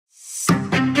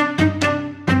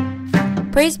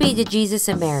Praise be to Jesus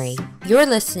and Mary. You're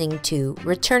listening to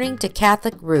Returning to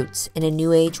Catholic Roots in a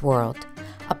New Age World,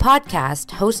 a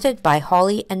podcast hosted by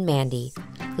Holly and Mandy.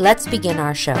 Let's begin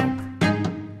our show.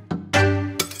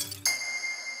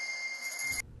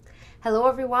 Hello,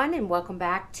 everyone, and welcome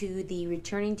back to the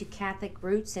Returning to Catholic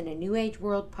Roots in a New Age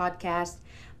World podcast.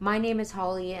 My name is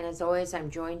Holly, and as always, I'm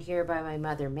joined here by my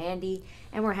mother, Mandy,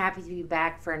 and we're happy to be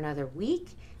back for another week.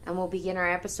 And we'll begin our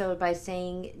episode by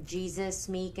saying, Jesus,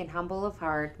 meek and humble of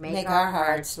heart, make our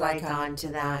hearts like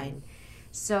unto thine.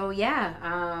 So,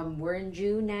 we're in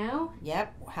June now.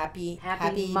 Yep. Happy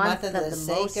month of the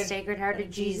most Sacred Heart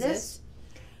of Jesus.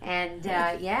 And,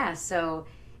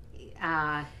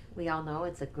 we all know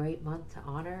it's a great month to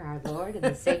honor our Lord and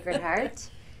the Sacred Heart.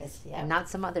 And not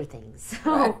some other things.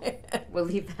 So we'll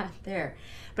leave that there.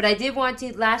 But I did want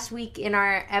to, last week in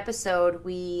our episode,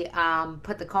 we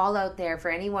put the call out there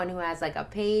for anyone who has like a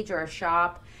page or a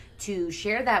shop to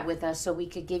share that with us so we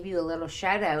could give you a little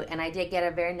shout out. And I did get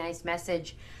a very nice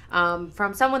message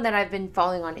from someone that I've been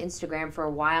following on Instagram for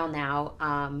a while now.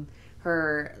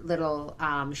 Her little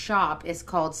shop is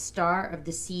called Star of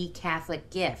the Sea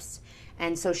Catholic Gifts.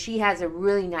 And so she has a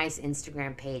really nice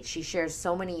Instagram page. She shares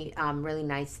so many really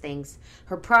nice things.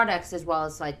 Her products as well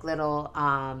as like little,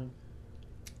 I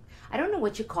don't know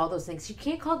what you call those things. You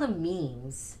can't call them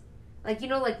memes. Like,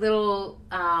 like little,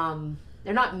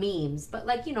 they're not memes, but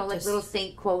like, like just little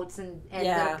saint quotes and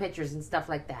little pictures and stuff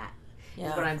like that.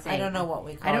 Yeah. Is what I'm saying. I don't know what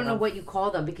we call them. I don't know what you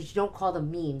call them because you don't call them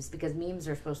memes because memes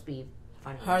are supposed to be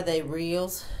funny. Are they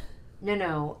reels?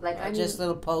 No, just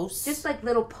little posts. Just like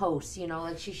little posts,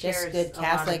 like she shares just good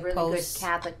Catholic really posts. Good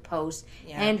Catholic posts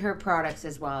and her products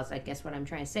as well as I guess what I'm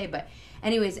trying to say. But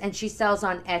anyways, and she sells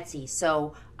on Etsy.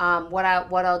 So what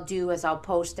I'll do is I'll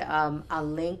post a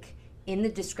link in the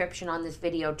description on this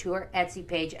video to her Etsy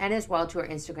page and as well to her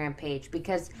Instagram page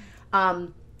because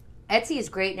Etsy is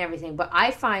great and everything, but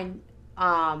I find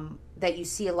that you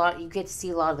get to see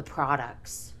a lot of the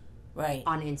products. Right.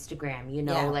 On Instagram,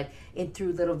 like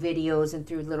through little videos and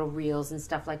through little reels and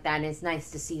stuff like that. And it's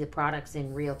nice to see the products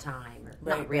in real time.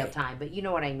 Or not real time, but you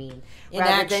know what I mean.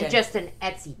 Rather than just an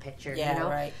Etsy picture,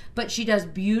 right. But she does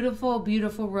beautiful,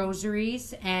 beautiful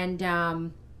rosaries and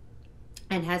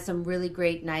has some really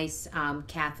great, nice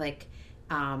Catholic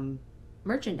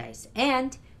merchandise.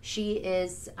 And she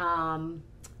is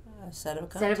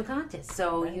sedevacantist.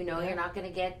 So, you're not going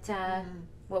to get...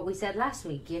 what we said last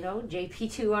week,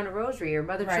 JP2 on a rosary or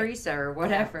Mother Teresa or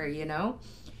whatever,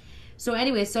 So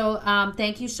anyway,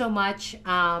 thank you so much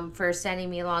for sending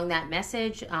me along that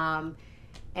message. And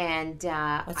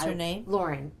what's her name?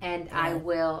 Lauren. And I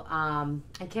will, and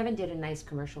Kevin did a nice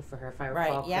commercial for her, if I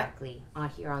recall correctly,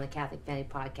 here on the Catholic Family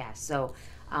Podcast. So,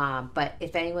 but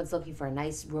if anyone's looking for a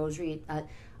nice rosary,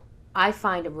 I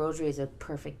find a rosary is a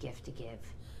perfect gift to give.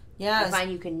 Yeah. I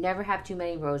find you can never have too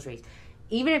many rosaries.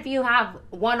 Even if you have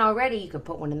one already, you can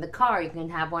put one in the car. You can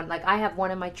have one, like I have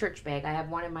one in my church bag. I have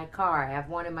one in my car. I have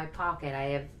one in my pocket.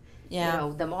 I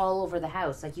have, them all over the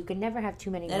house. Like you can never have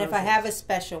too many And roses. if I have a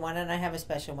special one, and I have a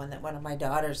special one that one of my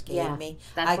daughters gave me.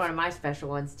 That's one of my special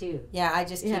ones too. Yeah, I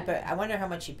just keep it. I wonder how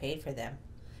much she paid for them.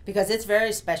 Because it's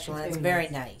very special and it's very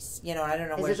nice. I don't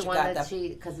know where she got them.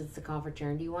 Because it's the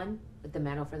confraternity one? With the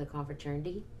medal for the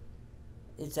confraternity?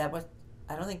 Is that what...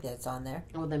 I don't think that's on there.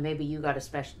 Well, then maybe you got a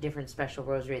different special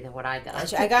rosary than what I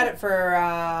got. I got it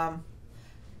for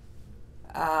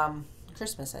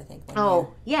Christmas, I think.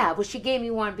 Yeah. Well, she gave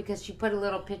me one because she put a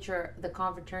little picture, the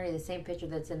confraternity, the same picture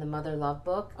that's in the Mother Love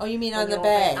book. Oh, you mean on the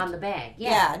bag? On the bag,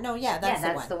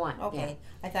 that's the one. Okay.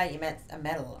 Yeah. I thought you meant a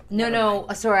medal. No,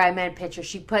 sorry, I meant a picture.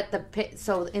 She put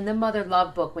so in the Mother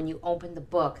Love book, when you open the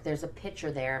book, there's a picture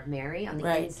there of Mary on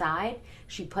the inside.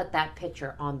 She put that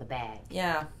picture on the bag.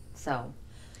 Yeah.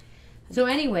 So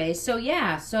anyway,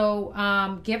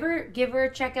 give her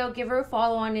a check out, give her a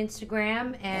follow on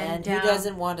Instagram, and who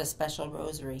doesn't want a special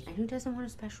rosary? And who doesn't want a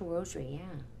special rosary?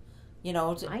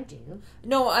 Yeah, I do.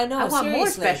 No, I know. I want more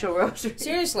special rosaries.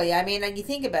 Seriously, I mean, you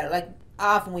think about it. Like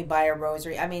often we buy a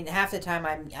rosary. I mean, half the time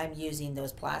I'm using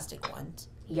those plastic ones.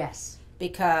 Yes,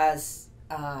 because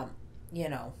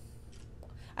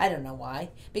I don't know why.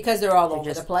 Because they're all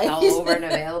over the place. All over and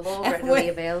available, readily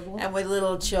available. And with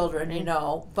little children,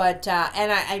 But,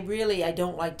 and I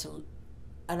don't like to,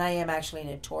 and I am actually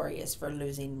notorious for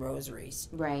losing rosaries.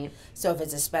 Right. So if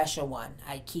it's a special one,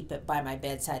 I keep it by my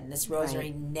bedside. And this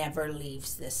rosary never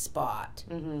leaves this spot.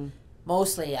 Mm-hmm.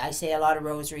 Mostly, I say a lot of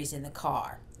rosaries in the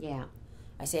car. Yeah.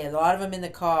 I say a lot of them in the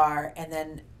car, and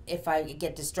then if I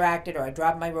get distracted or I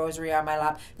drop my rosary on my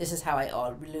lap, this is how I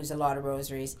lose a lot of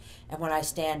rosaries. And when I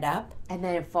stand up, and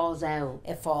then it falls out.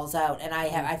 It falls out, and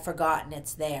I've forgotten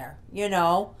it's there. You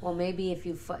know. Well, maybe if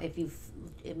you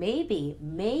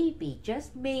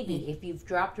just maybe, if you've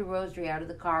dropped a rosary out of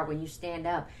the car when you stand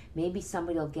up, maybe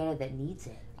somebody will get it that needs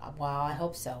it. Wow, I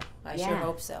hope so. I sure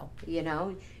hope so. You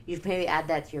know, you should maybe add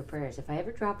that to your prayers. If I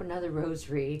ever drop another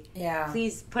rosary,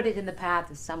 please put it in the path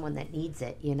of someone that needs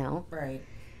it, you know? Right.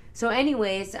 So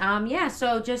anyways,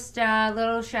 so just a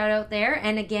little shout out there.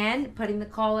 And again, putting the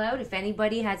call out, if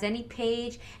anybody has any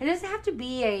page, and it doesn't have to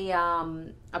be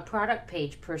a product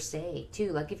page per se,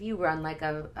 too. Like if you run like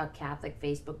a Catholic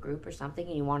Facebook group or something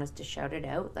and you want us to shout it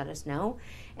out, let us know.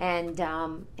 And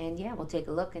yeah, we'll take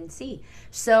a look and see.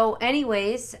 So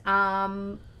anyways,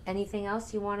 anything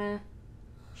else you want to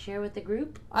share with the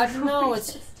group? No,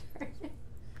 it's...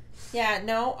 Yeah,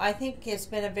 no, I think it's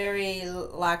been a very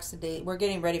lax day. We're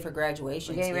getting ready for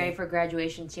graduations. We're getting ready for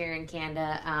graduations here in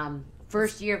Canada.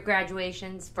 First year of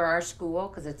graduations for our school,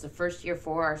 because it's the first year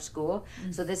for our school.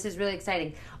 Mm-hmm. So this is really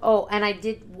exciting. Oh, and I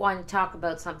did want to talk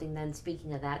about something then,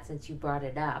 speaking of that, since you brought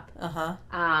it up. Uh-huh.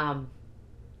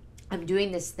 I'm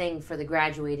doing this thing for the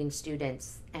graduating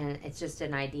students, and it's just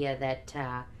an idea that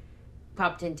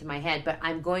popped into my head, but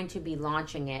I'm going to be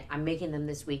launching it. I'm making them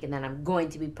this week, and then I'm going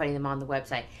to be putting them on the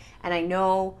website. And I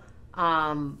know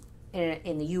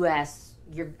in the U.S.,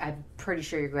 I'm pretty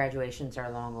sure your graduations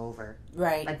are long over.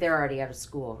 Right. Like they're already out of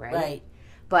school, right? Right.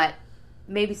 But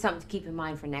maybe something to keep in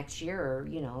mind for next year, or,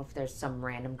 you know, if there's some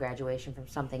random graduation from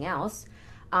something else.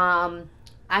 I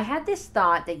had this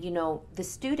thought that, you know,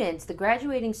 the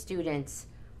graduating students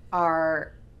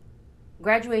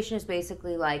graduation is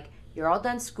basically like, you're all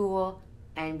done school,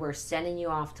 and we're sending you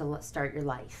off to start your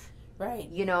life. Right.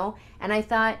 You know? And I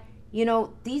thought, you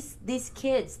know, these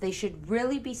kids, they should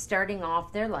really be starting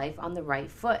off their life on the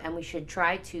right foot, and we should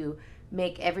try to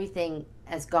make everything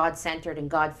as God-centered and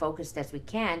God-focused as we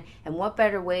can. And what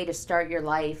better way to start your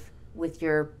life with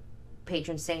your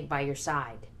patron saint by your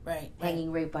side? Right.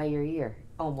 Hanging right by your ear,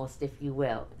 almost, if you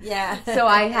will. Yeah. So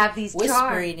I have these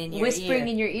whispering in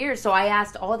your ear. So I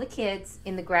asked all the kids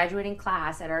in the graduating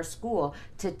class at our school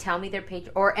to tell me their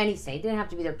patron, or any saint. It didn't have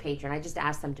to be their patron. I just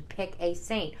asked them to pick a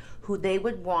saint who they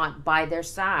would want by their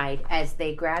side as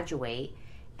they graduate.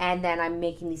 And then I'm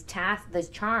making these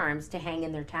charms to hang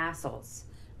in their tassels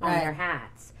on their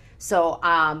hats. So,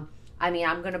 I mean,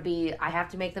 I have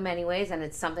to make them anyways, and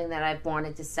it's something that I've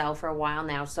wanted to sell for a while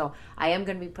now. So I am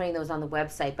going to be putting those on the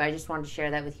website, but I just wanted to share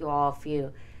that with you all if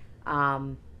you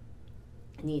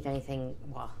need anything.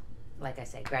 Well, like I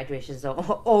said, graduation is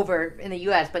over in the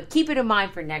U.S., but keep it in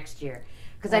mind for next year.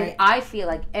 Because I feel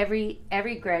like every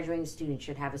graduating student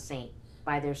should have a saint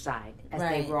by their side as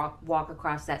they walk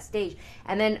across that stage.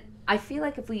 And then I feel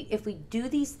like if we do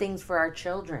these things for our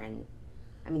children,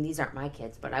 I mean, these aren't my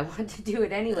kids, but I want to do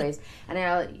it anyways.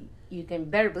 And you can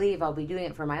better believe I'll be doing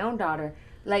it for my own daughter.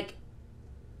 Like,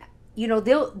 you know,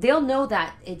 they'll know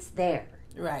that it's there.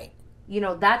 Right. You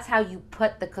know, that's how you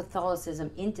put the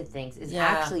Catholicism into things, is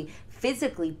actually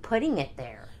physically putting it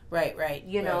there. Right.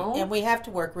 You know? And we have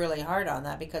to work really hard on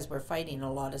that because we're fighting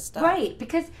a lot of stuff. Right,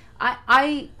 because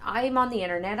I'm on the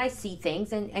internet, I see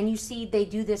things, and you see they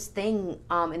do this thing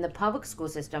in the public school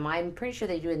system. I'm pretty sure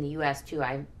they do it in the U.S. too.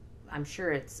 I'm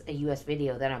sure it's a U.S.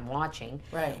 video that I'm watching.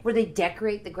 Right. Where they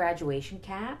decorate the graduation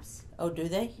caps. Oh, do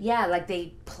they? Yeah, like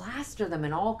they plaster them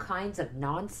in all kinds of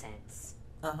nonsense.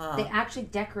 Uh-huh. They actually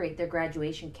decorate their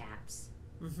graduation caps.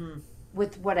 Mm-hmm.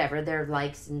 With whatever, their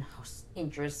likes and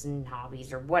interests and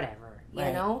hobbies or whatever, you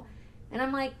know? And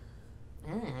I'm like,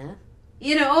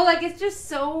 you know, like it's just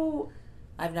so...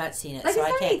 I've not seen it, like, so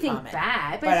I can't comment. It's not anything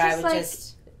bad, but it's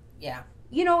just like...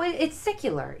 You know, it's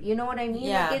secular. You know what I mean?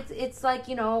 Yeah. Like it's like,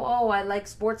 you know, I like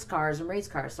sports cars and race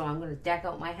cars, so I'm going to deck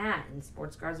out my hat in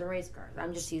sports cars and race cars.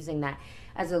 I'm just using that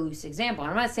as a loose example.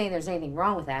 I'm not saying there's anything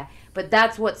wrong with that, but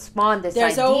that's what spawned this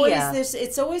idea.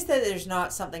 It's always that there's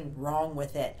not something wrong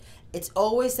with it. It's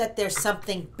always that there's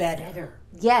something better.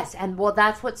 Yes, and well,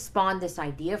 that's what spawned this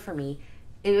idea for me.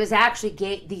 It was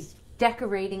actually these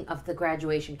decorating of the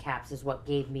graduation caps is what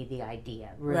gave me the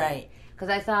idea, really. Right. Because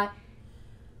I thought,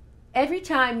 every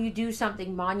time you do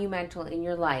something monumental in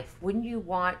your life, wouldn't you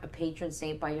want a patron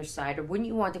saint by your side? Or wouldn't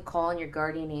you want to call on your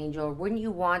guardian angel? Or wouldn't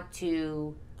you want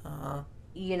to,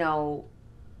 you know,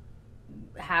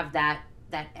 have that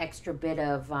extra bit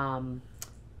of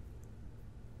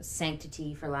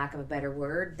sanctity, for lack of a better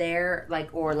word, there? Like,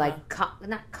 or like,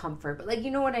 not comfort, but like,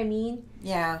 you know what I mean?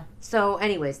 Yeah. So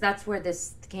anyways, that's where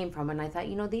this came from. And I thought,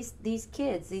 you know, these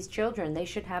kids, these children, they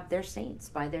should have their saints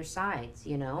by their sides,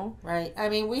 you know? Right. I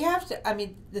mean,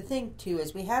 the thing too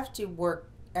is we have to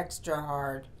work extra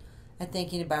hard at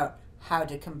thinking about how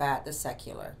to combat the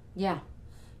secular. Yeah.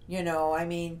 You know, I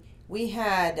mean, we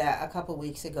had a couple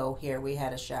weeks ago here, we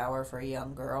had a shower for a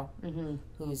young girl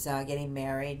who's getting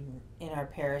married in our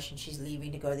parish, and she's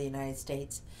leaving to go to the United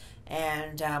States.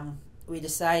 And we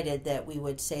decided that we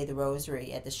would say the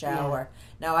rosary at the shower.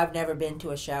 Yeah. Now, I've never been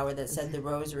to a shower that said the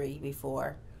rosary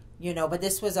before, you know, but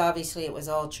this was obviously, it was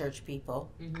all church people.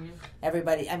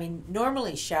 Everybody, I mean,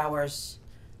 normally showers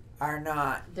are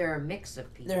not. They're a mix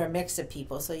of people. They're a mix of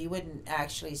people, so you wouldn't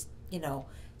actually, you know,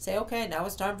 say, okay, now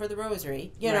it's time for the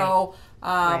rosary, you know.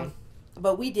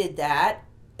 But we did that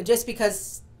just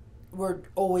because we're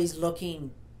always looking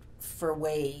for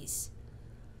ways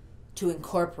to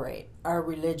incorporate our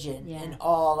religion in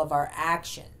all of our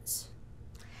actions.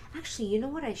 Actually, you know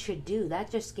what I should do?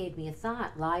 That just gave me a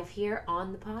thought live here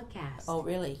on the podcast. Oh,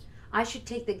 really? I should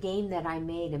take the game that I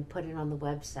made and put it on the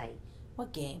website.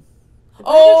 What game? The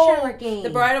bridal shower game. The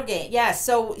bridal game. Yes.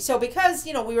 So because,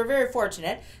 you know, we were very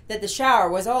fortunate that the shower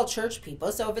was all church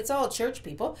people. So if it's all church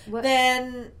people,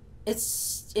 then it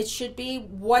should be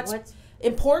what's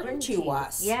important to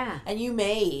us. Yeah. And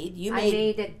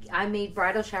I made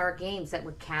bridal shower games that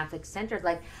were Catholic centered.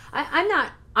 Like I'm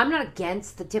not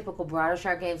against the typical bridal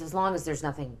shower games as long as there's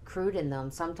nothing crude in them.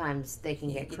 Sometimes they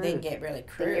can get crude. They get really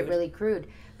crude. They get really crude.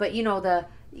 But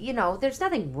there's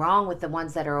nothing wrong with the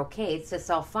ones that are okay. It's just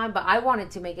all fun. But I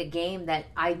wanted to make a game that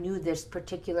I knew this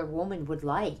particular woman would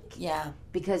like. Yeah.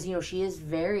 Because,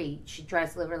 she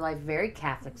tries to live her life very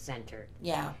Catholic centered.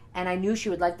 Yeah. And I knew she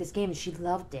would like this game and she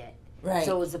loved it. Right.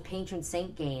 So it was a patron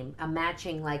saint game, a match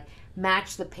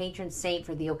the patron saint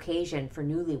for the occasion for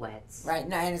newlyweds. Right.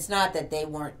 And it's not that they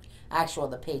weren't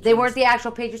the patrons. They weren't the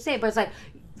actual patron saint, but it's like,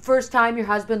 first time your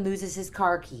husband loses his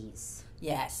car keys.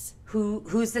 Yes.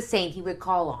 Who's the saint he would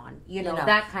call on? You know,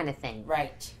 that kind of thing.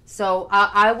 Right. So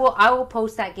I will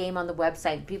post that game on the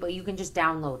website. People, you can just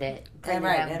download it. And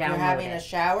if you're having a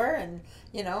shower and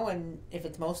if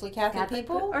it's mostly Catholic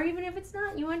people. Or even if it's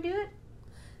not, you want to do it?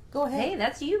 Go ahead. Hey,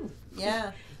 that's you.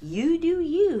 Yeah. You do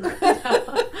you.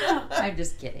 I'm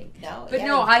just kidding. No. But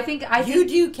no, I think you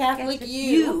do Catholic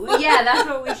you. Yeah, that's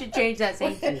what we should change that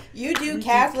saying to. You do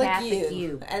Catholic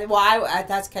you. And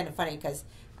that's kind of funny because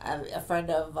a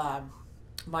friend of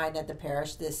mine at the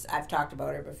parish, I've talked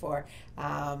about her before.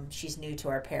 She's new to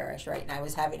our parish, right? And I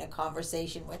was having a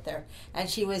conversation with her, and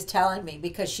she was telling me,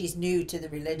 because she's new to the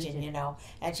religion,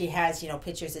 and she has,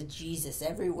 pictures of Jesus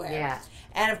everywhere. Yeah.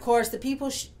 And of course,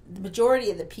 the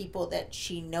majority of the people that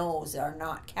she knows are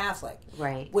not Catholic.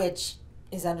 Right. Which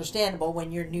is understandable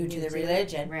when you're new to the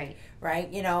religion. Right. Right?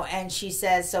 And she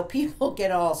says, so people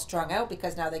get all strung out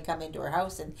because now they come into her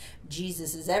house and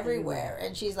Jesus is everywhere.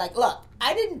 And she's like, look,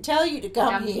 I didn't tell you to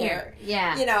come here.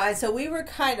 Yeah. And so we were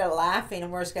kind of laughing,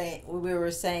 and we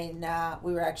were saying,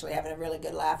 we were actually having a really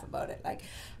good laugh about it. Like,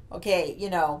 okay,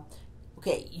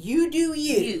 you do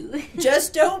you.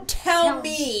 Just don't tell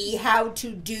me how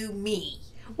to do me.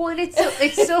 Well, and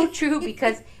it's so true,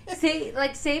 because say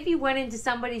if you went into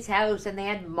somebody's house and they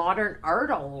had modern art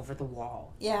all over the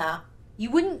wall. Yeah. You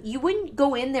wouldn't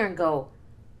go in there and go,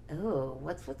 oh,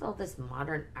 what's with all this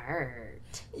modern art?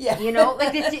 Yeah.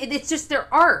 It's just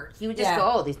their art. You would just go,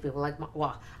 oh, these people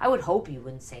I would hope you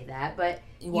wouldn't say that, but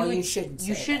you shouldn't.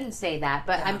 You shouldn't say that,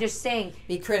 but I'm just saying,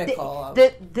 be critical.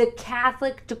 The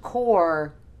Catholic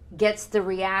decor gets the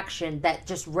reaction that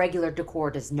just regular decor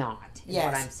does not, is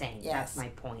what I'm saying. Yes. That's my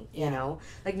point,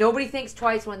 Like, nobody thinks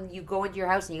twice when you go into your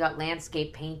house and you got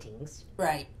landscape paintings.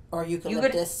 Right. Or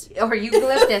eucalyptus. Yeah,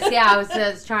 I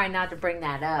was trying not to bring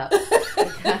that up,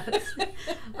 because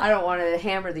I don't want to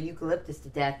hammer the eucalyptus to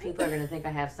death. People are going to think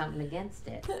I have something against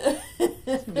it.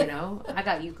 I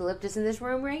got eucalyptus in this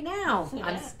room right now.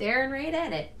 I'm staring right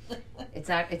at it.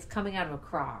 It's coming out of a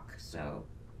crock, so...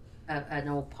 an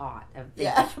old pot, a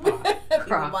vintage pot.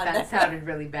 Crock. That sounded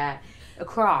really bad. A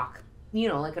crock.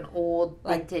 Like an old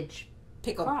vintage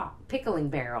pickling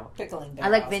barrel. I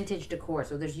like vintage decor,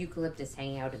 so there's eucalyptus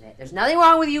hanging out of it. There's nothing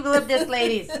wrong with eucalyptus,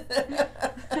 ladies.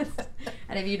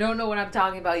 And if you don't know what I'm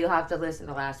talking about, you'll have to listen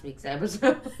to last week's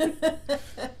episode.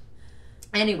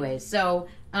 Anyways, so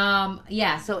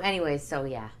yeah.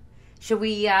 Should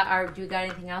we, do we got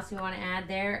anything else we want to add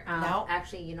there? No.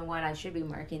 Actually, you know what? I should be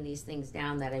marking these things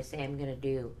down that I say I'm going to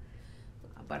do.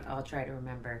 But I'll try to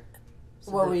remember.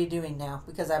 So what were you doing now?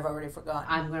 Because I've already forgotten.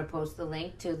 I'm going to post the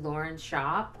link to Lauren's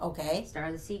shop. Okay. Star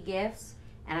of the Sea Gifts.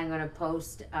 And I'm going to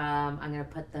post, I'm going to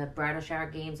put the bridal shower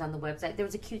games on the website. There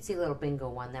was a cutesy little bingo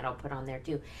one that I'll put on there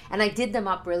too. And I did them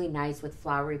up really nice with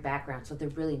flowery backgrounds. So they're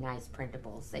really nice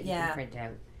printables that you can print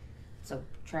out. So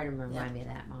try to remind me of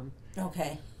that, Mom.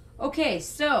 Okay. Okay,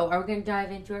 so are we going to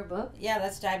dive into our book? Yeah,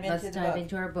 let's dive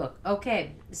into our book.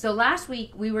 Okay, so last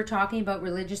week we were talking about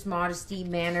religious modesty,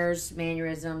 manners,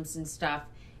 mannerisms, and stuff.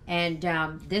 And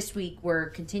this week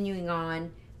we're continuing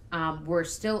on. We're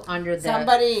still under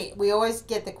the... we always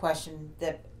get the question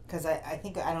that, because I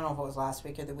think, I don't know if it was last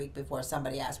week or the week before,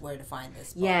 somebody asked where to find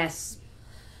this book. Yes.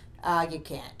 You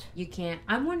can't. You can't.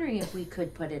 I'm wondering if we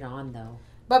could put it on, though.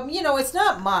 But, it's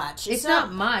not much. It's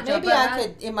not much. Maybe I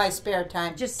could, in my spare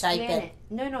time, just type it.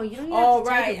 No, you don't have to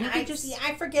type it.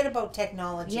 I forget about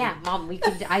technology. Yeah, Mom,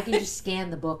 I can just scan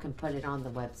the book and put it on the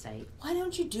website. Why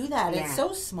don't you do that? Yeah. It's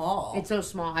so small. It's so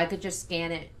small. I could just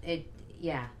scan it.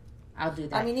 Yeah, I'll do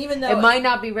that. I mean, even though... It might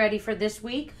not be ready for this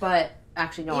week, but...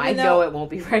 Actually, no, I know it won't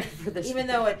be ready for this week. Even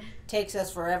though it takes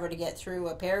us forever to get through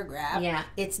a paragraph,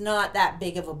 it's not that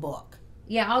big of a book.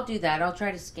 Yeah, I'll do that. I'll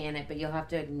try to scan it, but you'll have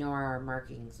to ignore our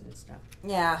markings and stuff.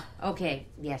 Yeah. Okay.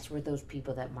 Yes, we're those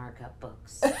people that mark up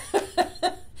books.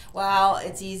 Well,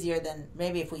 it's easier than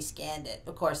maybe if we scanned it.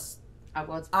 Of course,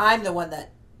 I'm the one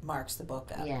that marks the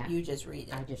book up. Yeah. You just read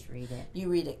it. I just read it. You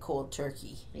read it cold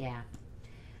turkey. Yeah.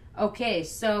 Okay,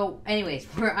 so anyways,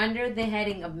 we're under the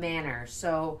heading of manner.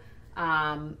 So,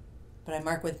 but I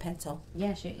mark with pencil.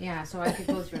 Yeah, so I could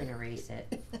go through and erase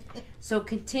it. So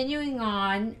continuing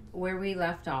on where we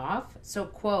left off. So,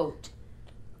 quote,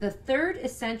 "The third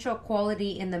essential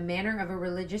quality in the manner of a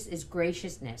religious is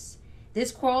graciousness.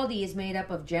 This quality is made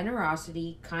up of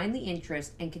generosity, kindly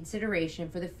interest, and consideration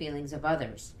for the feelings of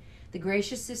others. The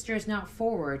gracious sister is not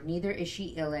forward, neither is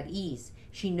she ill at ease.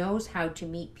 She knows how to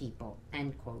meet people,"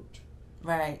 end quote.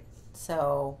 Right.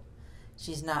 So,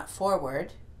 she's not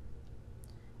forward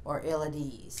or ill at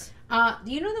ease.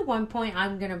 Do you know the one point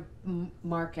I'm going to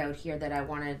mark out here that I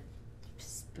want to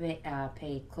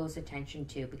pay close attention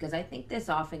to, because I think this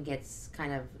often gets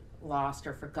kind of lost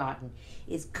or forgotten,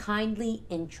 is kindly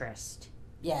interest.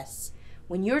 Yes.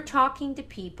 When you're talking to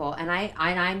people, and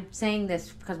I'm saying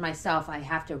this because myself, I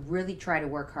have to really try to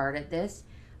work hard at this,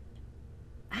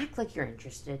 act like you're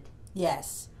interested.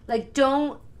 Yes.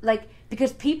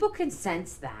 Because people can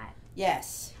sense that.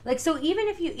 Yes. So even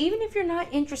if you're not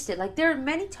interested, there are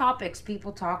many topics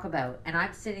people talk about, and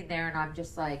I'm sitting there and I'm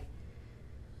just like,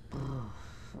 oh.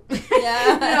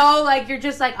 Yeah. You're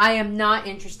just like, I am not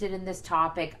interested in this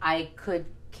topic. I could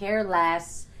care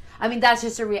less. I mean, that's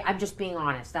just I'm just being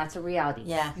honest. That's a reality.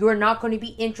 Yeah. You are not going to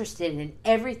be interested in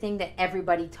everything that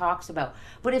everybody talks about.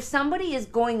 But if somebody is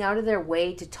going out of their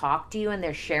way to talk to you and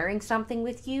they're sharing something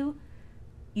with you,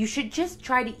 you should just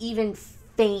try to even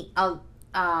feign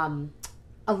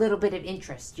a little bit of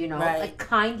interest, right. Like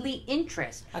kindly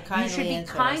interest. You should be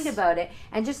kind about it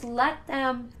and just let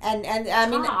them and I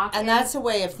mean, and that's a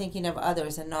way of thinking of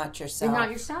others and not yourself. And not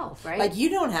yourself, right? You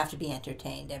don't have to be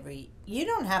entertained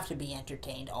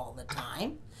all the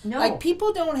time. No.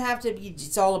 People don't have to be,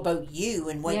 it's all about you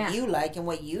and what you like and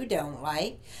what you don't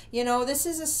like. This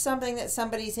is something that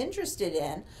somebody's interested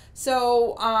in.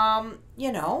 So, And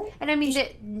I mean,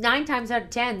 9 times out of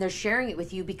 10, they're sharing it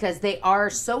with you because they are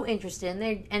so interested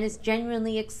and it's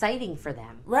genuinely exciting for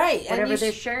them. Right. Whatever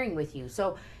they're sharing with you.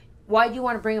 So, why do you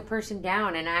want to bring a person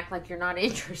down and act like you're not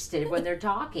interested when they're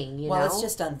talking, Well, it's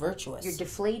just unvirtuous. You're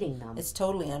deflating them. It's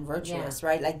totally unvirtuous,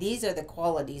 right? These are the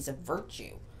qualities of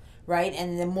virtue. Right,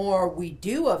 and the more we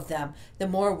do of them, the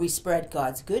more we spread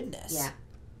God's goodness. Yeah.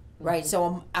 Right.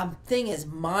 So a thing as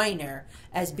minor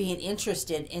as being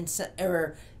interested in,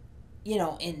 or,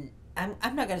 in. I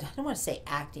don't want to say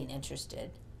acting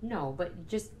interested. No, but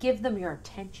just give them your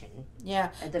attention. Yeah.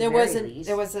 There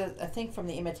was a thing from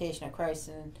the Imitation of Christ,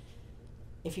 and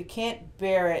if you can't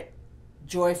bear it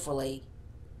joyfully,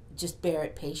 just bear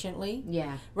it patiently.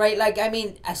 Yeah. Right.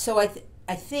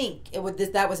 I think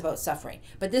that was about suffering.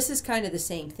 But this is kind of the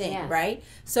same thing, right?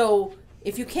 So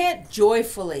if you can't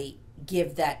joyfully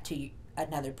give that to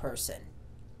another person,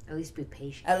 at least be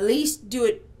patient. At least do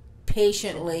it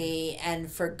patiently and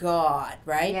for God,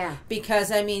 right? Yeah. Because,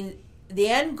 the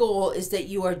end goal is that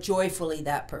you are joyfully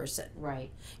that person.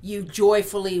 Right. You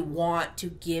joyfully want to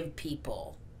give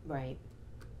people. Right.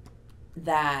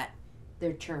 That...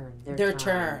 Their time. And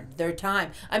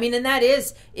that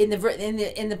is in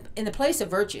the place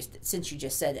of virtue. Since you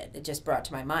just said it, it just brought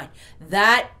to my mind.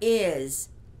 That is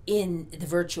in the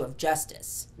virtue of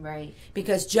justice, right?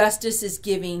 Because justice is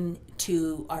giving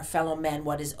to our fellow men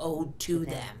what is owed to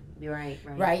them. Right.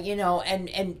 Right.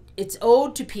 And it's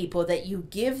owed to people that you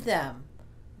give them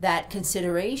that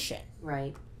consideration.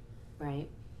 Right.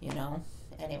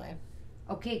 Anyway.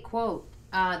 Okay. Quote.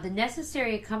 The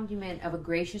necessary accompaniment of a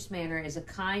gracious manner is a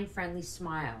kind, friendly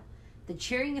smile. The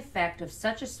cheering effect of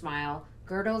such a smile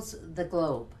girdles the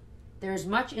globe. There is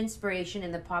much inspiration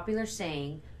in the popular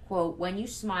saying, quote, when you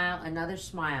smile, another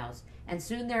smiles. And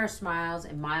soon there are smiles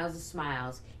and miles of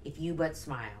smiles if you but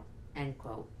smile. End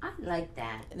quote. I like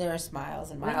that. There are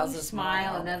smiles and When miles you of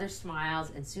smile, another smiles,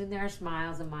 and soon there are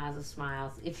smiles and miles of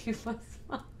smiles if you but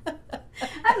smile.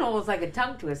 That's almost like a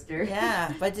tongue twister.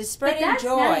 Yeah, but it's spreading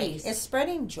joy. Nice. It's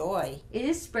spreading joy. It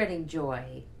is spreading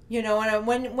joy. You know, and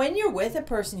when you're with a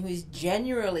person who's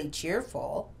genuinely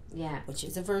cheerful, yeah, which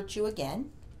is a virtue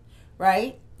again,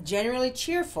 right? Generally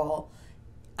cheerful,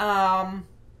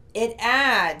 it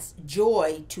adds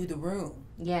joy to the room.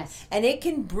 Yes. And it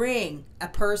can bring a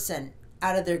person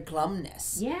out of their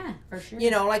glumness. Yeah, for sure.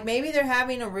 You know, like maybe they're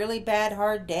having a really bad,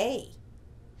 hard day.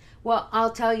 Well,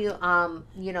 I'll tell you,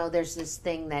 you know, there's this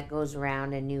thing that goes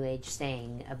around a New Age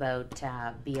saying about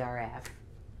BRF.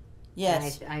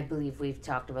 Yes. I believe we've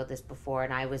talked about this before,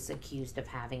 and I was accused of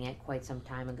having it quite some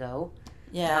time ago.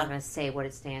 Yeah. I'm not going to say what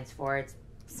it stands for. It's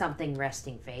something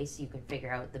resting face. You can figure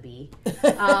out the B.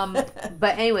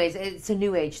 But anyways, it's a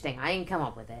New Age thing. I didn't come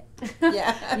up with it.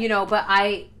 Yeah. You know, but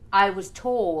I was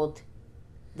told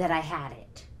that I had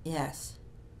it. Yes.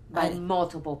 By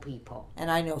multiple people. And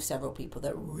I know several people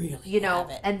that really have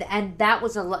it. And that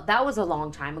was a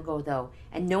long time ago, though.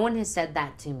 And no one has said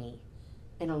that to me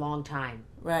in a long time.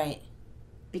 Right.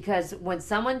 Because when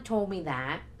someone told me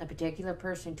that, a particular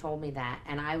person told me that,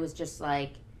 and I was just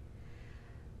like,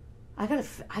 I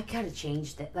gotta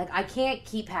change that. Like, I can't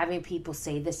keep having people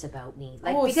say this about me.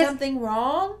 Like, is something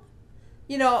wrong?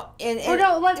 You know,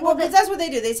 because that's what they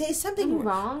do. They say something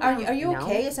wrong. Are you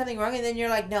okay? Is something wrong? And then you're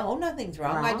like, no, nothing's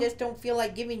wrong. I just don't feel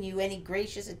like giving you any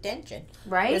gracious attention.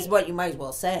 Right, is what you might as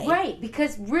well say. Right,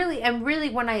 because really,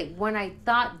 when I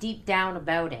thought deep down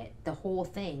about it, the whole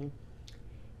thing,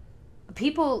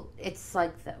 people, it's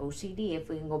like the OCD. If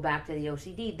we can go back to the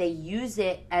OCD, they use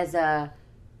it as a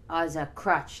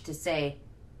crutch to say,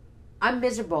 I'm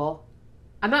miserable.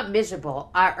 I'm not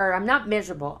miserable, or I'm not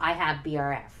miserable. I have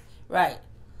BRF. Right.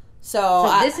 So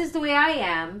this is the way I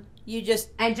am. You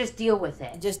just deal with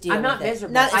it. Just deal with it. I'm not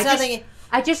miserable.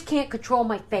 I just can't control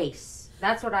my face.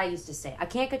 That's what I used to say. I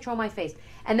can't control my face.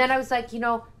 And then I was like,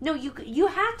 no, you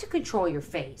have to control your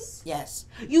face. Yes.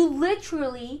 You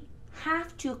literally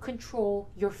have to control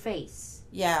your face.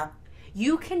 Yeah.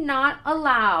 You cannot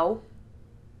allow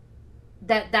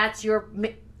that's your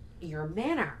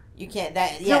manner. You can't.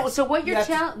 Yes. So what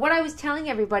what I was telling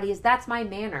everybody is that's my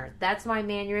manner. That's my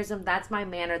mannerism. That's my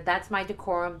manner. That's my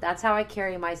decorum. That's how I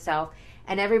carry myself.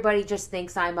 And everybody just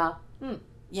thinks I'm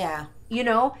Yeah. You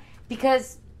know,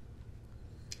 because,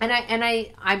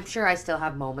 I'm sure I still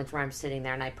have moments where I'm sitting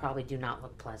there and I probably do not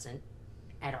look pleasant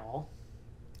at all.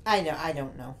 I know. I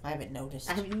don't know. I haven't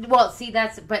noticed.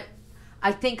 But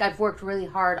I think I've worked really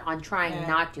hard on trying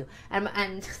not to.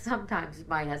 And sometimes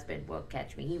my husband will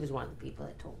catch me. He was one of the people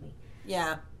that told me.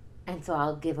 Yeah. And so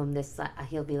I'll give him this,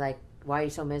 he'll be like, why are you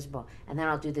so miserable? And then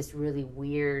I'll do this really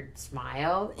weird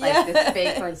smile. Like this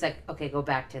fake one. He's like, okay, go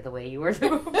back to the way you were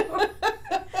before.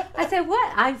 I said,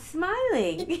 what? I'm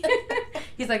smiling.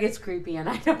 He's like, it's creepy and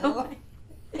I don't know why.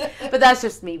 But that's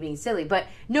just me being silly. But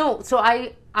no, so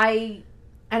I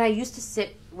used to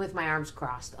sit with my arms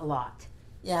crossed a lot.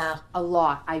 Yeah. A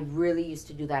lot. I really used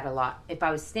to do that a lot. If I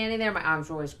was standing there, my arms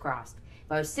were always crossed.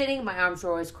 If I was sitting, my arms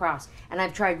were always crossed. And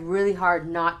I've tried really hard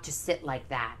not to sit like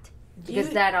that.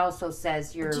 Because that also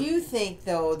says you're... Do you think,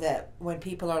 though, that when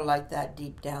people are like that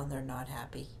deep down, they're not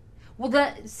happy? Well,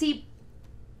 there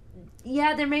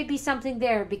may be something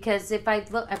there. Because if I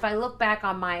look back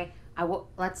on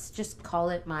let's just call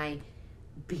it my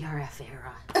BRF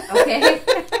era. Okay?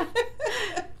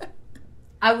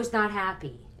 I was not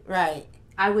happy. Right.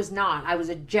 I was not. I was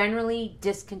a generally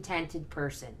discontented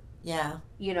person. Yeah.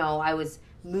 You know, I was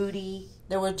moody.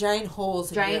 There were giant holes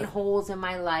in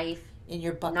my life. In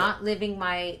your bucket. Not living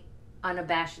my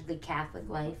unabashedly Catholic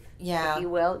life, if you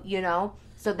will, you know.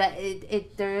 So that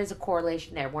there is a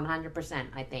correlation there, 100%,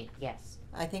 I think, yes.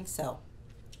 I think so.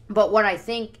 But what I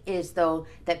think is, though,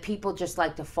 that people just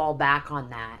like to fall back on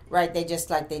that. Right, they just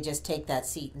take that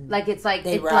seat and it's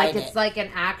like an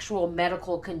actual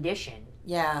medical condition.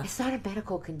 Yeah. It's not a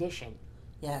medical condition.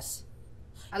 Yes.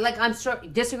 I'm sorry,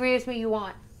 disagree with me you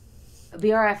want.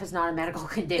 BRF is not a medical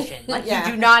condition. You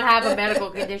do not have a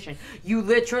medical condition. You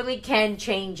literally can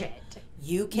change it.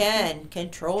 You can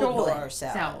control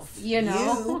yourself. You know?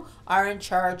 You are in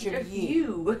charge of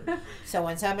you. So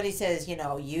when somebody says, you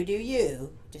do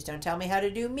you, just don't tell me how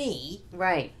to do me.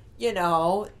 Right.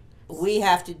 We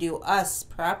have to do us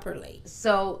properly.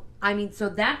 So, so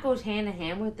that goes hand in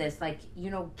hand with this.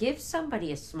 Give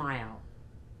somebody a smile.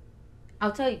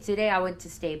 I'll tell you, today I went to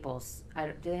Staples.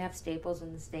 Do they have Staples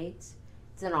in the States?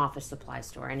 It's an office supply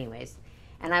store anyways.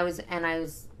 And I was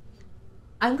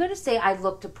I'm going to say I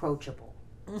looked approachable.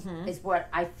 Mm-hmm. Is what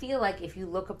I feel like. If you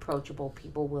look approachable,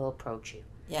 people will approach you.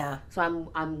 Yeah.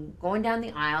 So I'm going down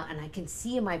the aisle, and I can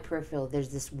see in my peripheral there's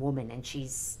this woman, and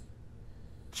she's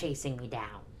chasing me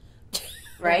down.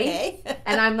 Right? Okay.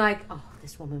 And I'm like, oh,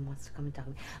 this woman wants to come and talk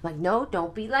to me. I'm like, no,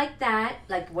 don't be like that.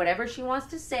 Like, whatever she wants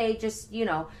to say, just,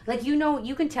 like,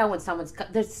 you can tell when someone's,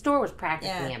 the store was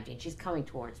practically empty, and she's coming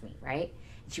towards me, right?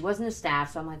 And she wasn't a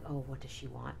staff, so I'm like, oh, what does she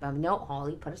want? But I'm, no,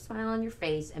 Holly, put a smile on your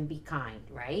face and be kind,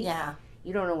 right? Yeah.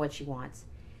 You don't know what she wants.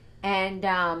 And,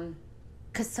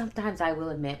 because sometimes I will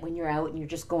admit, when you're out and you're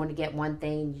just going to get one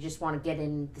thing, you just want to get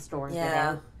in the store and get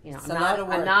out.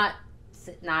 I'm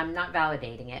not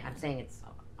validating it. I'm saying it's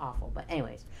awful. But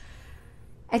anyways.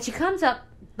 And she comes up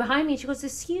behind me and she goes,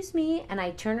 excuse me. And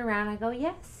I turn around and I go,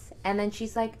 yes. And then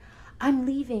she's like, I'm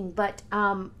leaving. But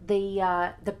at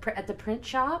the print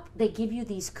shop, they give you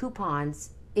these coupons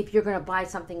if you're going to buy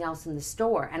something else in the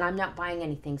store. And I'm not buying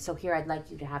anything. So here, I'd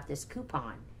like you to have this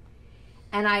coupon.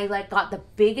 And I got the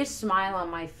biggest smile on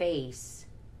my face.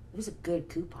 It was a good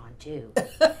coupon too.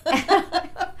 And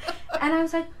I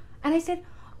was like, and I said,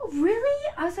 oh,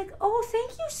 really? I was like, oh,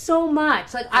 thank you so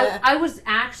much. Like, I was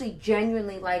actually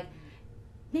genuinely like,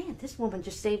 man, this woman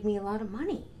just saved me a lot of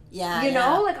money. Yeah. You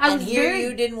know? Like, I was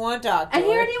you didn't want to talk to her. And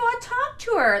here I didn't want to talk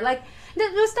to her. Like,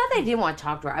 it was not that I didn't want to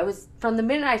talk to her. I was, from the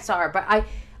minute I saw her, but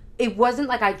it wasn't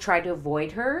like I tried to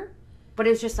avoid her, but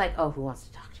it was just like, oh, who wants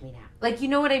to talk to me now? Like, you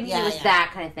know what I mean? It was that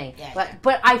kind of thing. Yeah,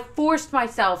 but I forced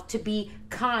myself to be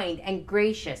kind and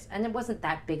gracious, and it wasn't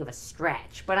that big of a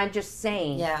stretch. But I'm just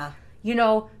saying. Yeah.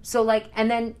 So like,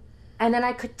 and then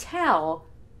I could tell,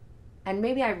 and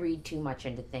maybe I read too much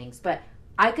into things, but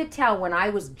I could tell when I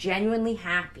was genuinely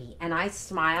happy and I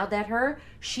smiled at her,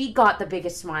 she got the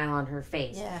biggest smile on her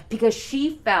face. Yeah. Because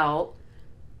she felt,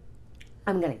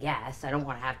 I'm going to guess, I don't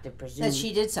want to have to presume. That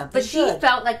she did something But she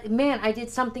felt like, man, I did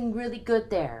something really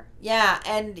good there. Yeah,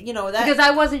 and that... Because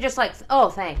I wasn't just like, oh,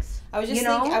 thanks. I was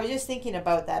just thinking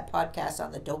about that podcast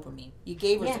on the dopamine. You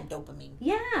gave her some dopamine.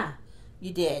 Yeah.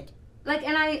 You did. Like,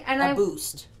 and I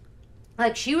boost.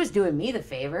 Like, she was doing me the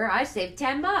favor. I saved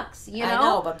 $10, you know? I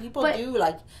know, but people do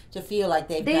like to feel like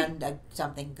they've done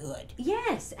something good.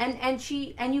 Yes, and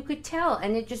you could tell,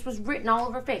 and it just was written all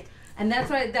over her face. And that's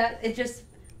why it just,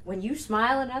 when you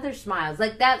smile and others smiles,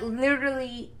 like that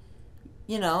literally...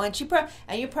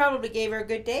 and you probably gave her a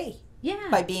good day. Yeah.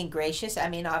 By being gracious. I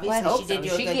mean, obviously she did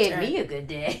you a good turn. She gave me a good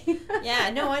day.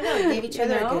 Yeah, no, I know. You gave each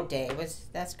other a good day.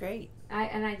 That's great.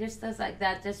 I just was like,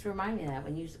 that just reminded me of that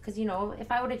when you, because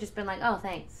if I would have just been like, oh,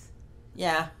 thanks.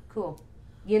 Yeah. Cool.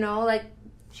 Like,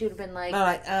 she would have been like.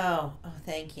 Oh,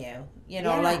 thank you.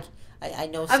 Like, I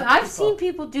know some I've seen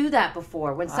people do that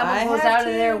before. When someone goes out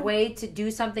of their way to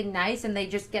do something nice and they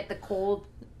just get the cold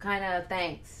kind of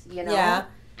thanks, Yeah.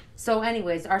 So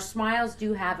anyways, our smiles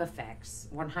do have effects.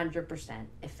 100%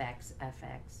 effects.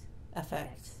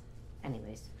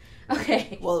 Anyways.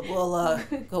 Okay. We'll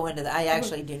go into that. I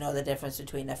actually do know the difference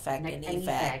between effect and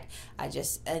effect.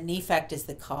 An effect is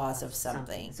the cause of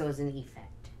something. So it's an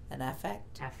effect. An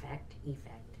effect? Effect. An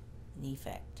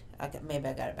effect. Maybe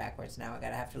I got it backwards now. I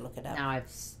have to look it up. Now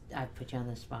I've put you on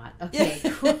the spot. Okay.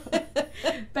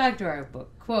 Back to our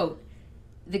book. Quote,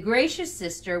 "The gracious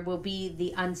sister will be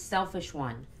the unselfish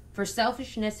one, for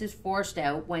selfishness is forced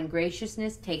out when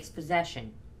graciousness takes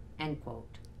possession." End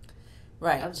quote.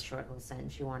 Right. That was a short little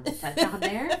sentence you wanted to touch on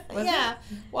there. Yeah.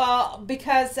 Well,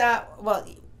 because,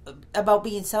 about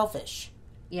being selfish.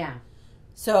 Yeah.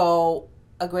 So,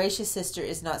 a gracious sister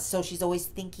is not, so she's always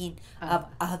thinking of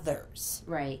others.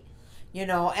 Right.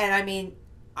 And I mean,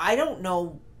 I don't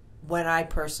know when I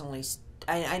personally,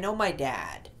 I know my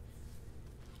dad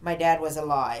was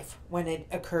alive when it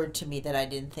occurred to me that I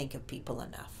didn't think of people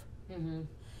enough. Mm-hmm.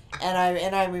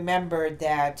 And I remembered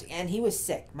that, and he was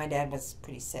sick. My dad was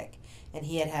pretty sick. And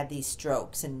he had these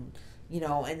strokes, and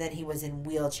and then he was in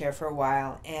wheelchair for a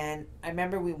while. And I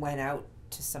remember we went out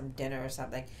to some dinner or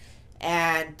something,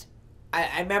 and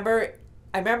I remember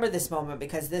this moment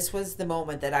because this was the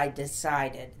moment that I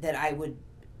decided that I would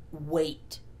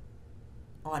wait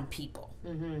on people,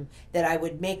 that I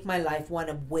would make my life one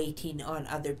of waiting on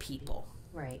other people,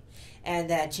 right? And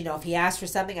that if he asked for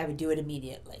something, I would do it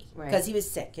immediately, right? Because he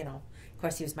was sick, Of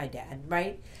course, he was my dad,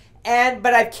 right?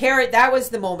 But I've carried, that was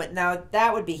the moment. Now,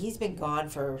 that would be, he's been gone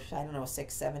for,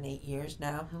 6, 7, 8 years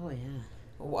now. Oh, yeah.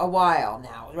 A while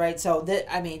now, right? So,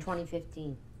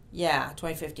 2015. Yeah,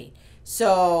 2015.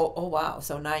 So, oh, wow.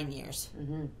 So, 9 years.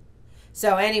 Mm-hmm.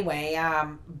 So, anyway,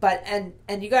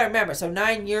 and you got to remember, so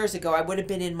 9 years ago, I would have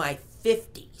been in my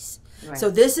 50s. Right. So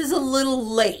this is a little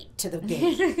late to the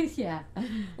game. Yeah.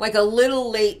 Like a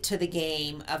little late to the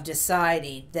game of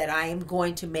deciding that I am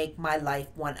going to make my life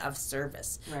one of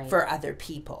service for other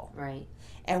people. Right.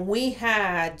 And we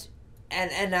had,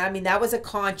 and I mean, that was a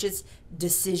conscious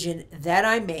decision that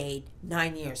I made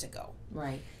 9 years ago.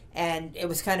 Right. And it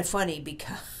was kind of funny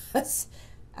because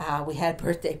we had a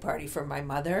birthday party for my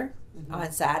mother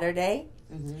on Saturday.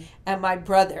 Mm-hmm. And my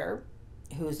brother,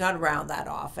 who's not around that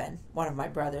often, one of my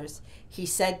brothers, he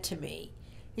said to me,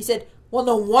 he said, well,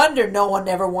 no wonder no one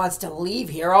ever wants to leave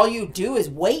here. All you do is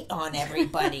wait on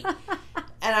everybody.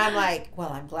 And I'm like, well,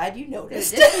 I'm glad you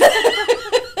noticed.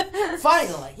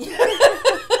 Finally.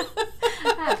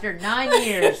 After 9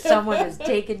 years, someone has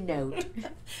taken note.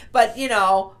 But, you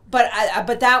know, but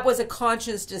that was a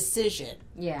conscious decision.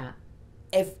 Yeah.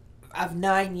 Of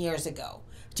 9 years ago.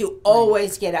 To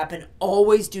always get up and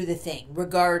always do the thing,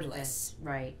 regardless.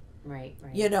 Right.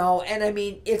 You know, and I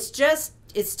mean, it's just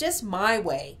my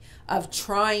way of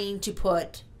trying to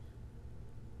put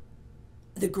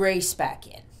the grace back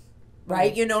in.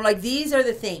 Right? You know, like these are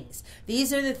the things.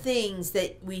 These are the things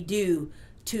that we do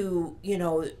to, you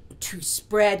know, to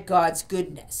spread God's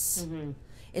goodness. Mm-hmm.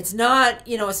 It's not,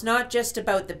 you know, it's not just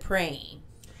about the praying.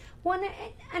 Well,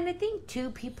 and I think, too,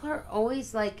 people are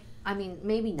always like, I mean,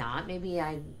 maybe not. Maybe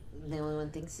I'm the only one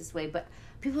who thinks this way. But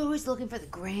people are always looking for the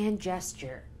grand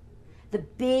gesture. The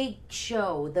big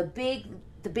show. The big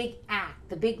act.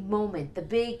 The big moment. The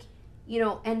big, you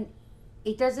know, and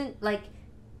it doesn't, like,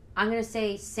 I'm going to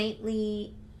say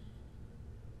saintly,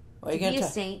 to be a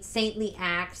saint, saintly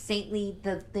act, saintly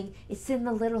the thing. It's in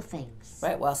the little things.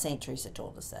 Right. Well, St. Teresa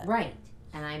told us that. Right.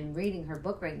 And I'm reading her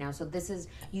book right now. So this is,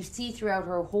 you see throughout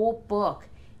her whole book,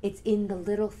 it's in the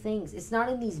little things. It's not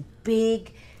in these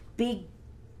big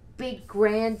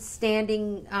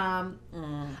grandstanding.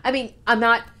 I mean, I'm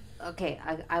not. Okay,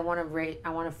 I want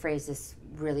to phrase this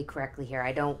really correctly here.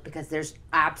 I don't, because there's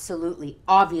absolutely,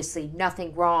 obviously,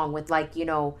 nothing wrong with, like, you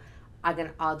know,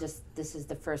 this is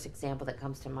the first example that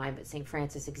comes to mind. But St.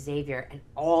 Francis Xavier and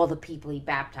all the people he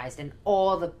baptized and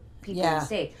all the people he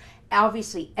saved.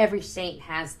 Obviously, every saint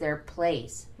has their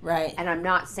place. Right. And I'm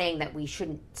not saying that we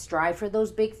shouldn't strive for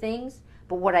those big things,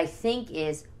 but what I think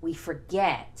is we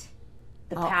forget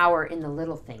the power in the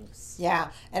little things.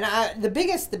 Yeah. And the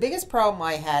biggest problem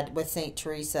I had with St.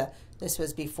 Teresa, this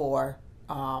was before,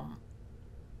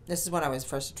 this is when I was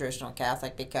first a traditional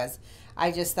Catholic, because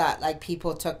I just thought, like,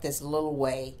 people took this little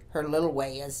way, her little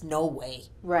way, as no way.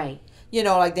 Right. You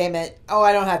know, like they meant,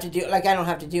 I don't have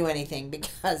to do anything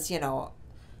because, you know,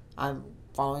 I'm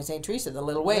following St. Teresa, the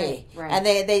little way. Right. And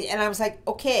and I was like,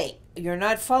 okay, you're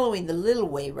not following the little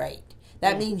way right.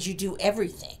 That means you do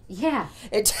everything. Yeah.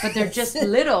 But they're just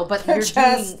little, but they're you're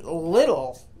just doing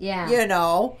little. Yeah. You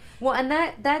know. Well, and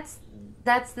that's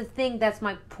the thing, that's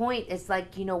my point. It's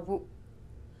like, you know,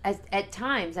 at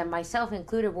times, and myself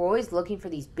included, we're always looking for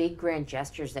these big grand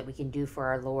gestures that we can do for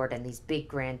our Lord, and these big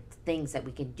grand things that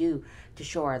we can do to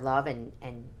show our love and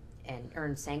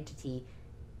earn sanctity.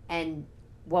 And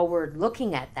while we're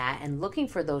looking at that and looking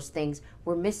for those things,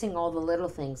 we're missing all the little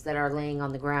things that are laying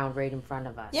on the ground right in front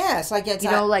of us. Yeah, it's like it's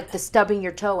like the stubbing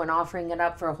your toe and offering it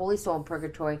up for a holy soul in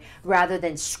purgatory rather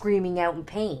than screaming out in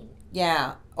pain.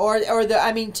 Yeah, or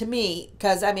to me,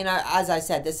 because as I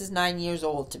said, this is 9 years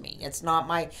old to me. It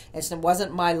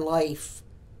wasn't my life.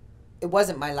 It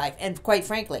wasn't my life, and quite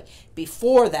frankly,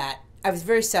 before that, I was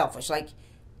very selfish. Like,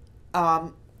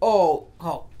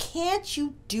 can't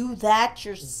you do that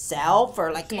yourself?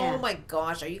 Or like, oh my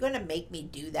gosh, are you going to make me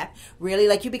do that? Really?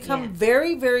 Like, you become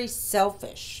very, very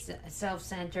selfish.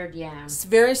 Self-centered, yeah. It's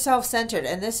very self-centered.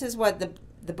 And this is what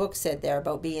the book said there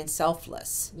about being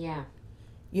selfless. Yeah.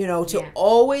 You know, to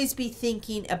always be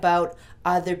thinking about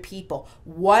other people.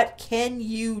 What can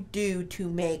you do to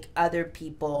make other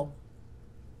people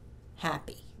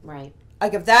happy? Right.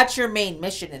 Like, if that's your main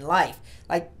mission in life,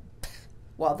 like,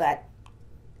 well, that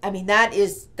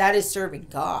is serving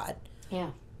God. Yeah.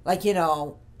 Like, you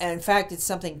know, and in fact, it's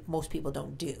something most people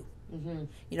don't do. Mm-hmm.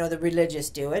 You know, the religious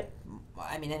do it.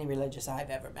 I mean, any religious I've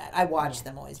ever met. I watch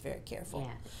them always very careful.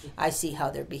 Yeah. I see how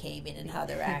they're behaving and how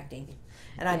they're acting.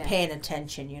 And I'm paying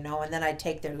attention, you know, and then I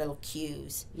take their little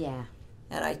cues. Yeah.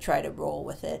 And I try to roll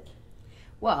with it.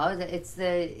 Well, it's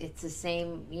the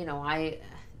same, you know,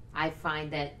 I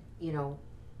find that, you know,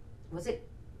 was it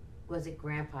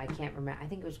Grandpa? I can't remember. I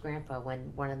think it was Grandpa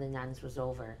when one of the nuns was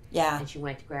over. Yeah. And she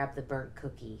went to grab the burnt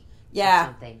cookie. Yeah. Or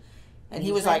something. And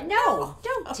he was like, no,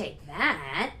 don't take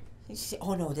that. She said,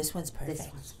 oh, no, this one's perfect. This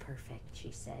one's perfect,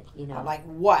 she said. You know. I'm like,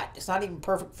 what? It's not even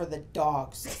perfect for the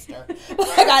dog, sister.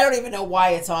 Like, I don't even know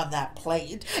why it's on that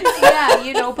plate. Yeah,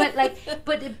 you know, but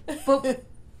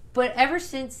But ever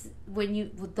since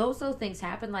when those little things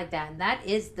happen like that, and that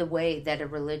is the way that a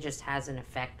religious has an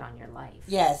effect on your life.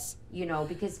 Yes. You know,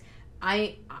 because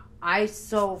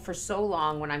for so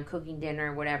long when I'm cooking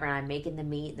dinner or whatever, and I'm making the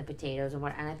meat and the potatoes and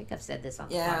I think I've said this on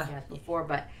the podcast before,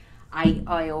 but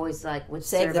I always would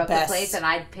serve up the place, and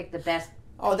I'd pick the best.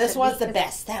 Oh, this one's the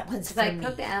best. That one's for me. I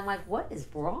cooked it, and I'm like, what is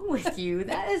wrong with you?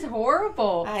 That is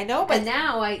horrible. I know, but and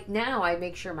now I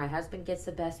make sure my husband gets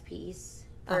the best piece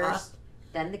first,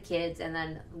 then the kids, and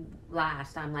then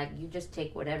last I'm like, you just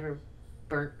take whatever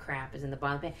burnt crap is in the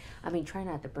bottom. I mean, try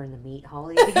not to burn the meat,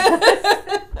 Holly.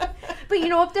 But you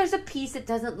know, if there's a piece that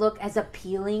doesn't look as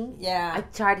appealing, I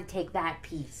try to take that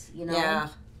piece. You know, yeah,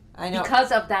 I know,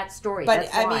 because of that story. But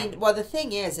I mean, well, the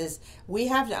thing is we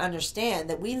have to understand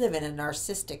that we live in a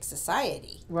narcissistic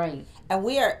society, right? And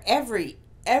we are every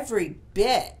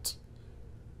bit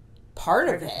part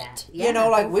of it. Yeah, you know,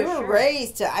 like we were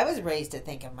raised to. I was raised to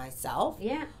think of myself.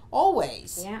 Yeah,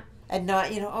 always. Yeah. And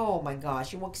not, you know, oh my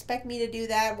gosh, you expect me to do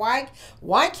that? Why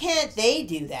can't they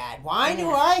do that? Why do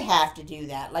I have to do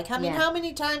that? Like, how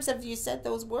many times have you said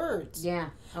those words?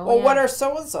 Yeah. What are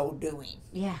so and so doing?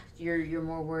 Yeah, you're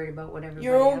more worried about what everybody.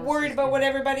 You're worried about what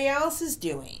everybody else is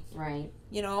doing. Right.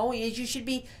 You know, you should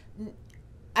be.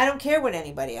 I don't care what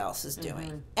anybody else is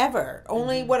doing ever.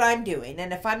 Only what I'm doing,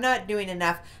 and if I'm not doing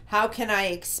enough, how can I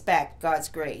expect God's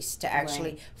grace to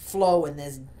actually flow in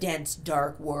this dense,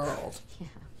 dark world? Yeah.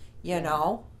 You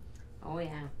know? Oh,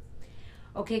 yeah.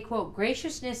 Okay, quote,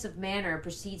 graciousness of manner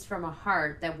proceeds from a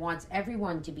heart that wants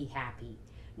everyone to be happy.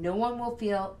 No one will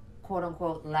feel, quote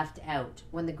unquote, left out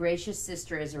when the gracious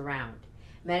sister is around.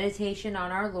 Meditation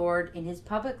on our Lord in his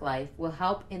public life will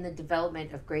help in the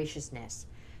development of graciousness.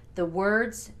 The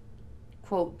words,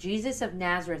 quote, Jesus of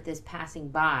Nazareth is passing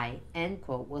by, end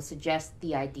quote, will suggest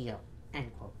the ideal,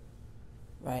 end quote.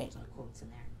 Right. There's a lot of quotes in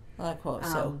there. A lot of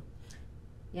quotes,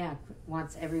 yeah,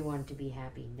 wants everyone to be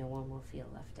happy. No one will feel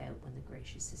left out when the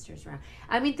gracious sister is around.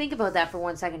 I mean, think about that for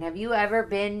 1 second. Have you ever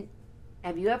been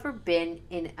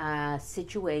in a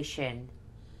situation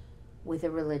with a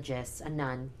religious, a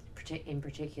nun in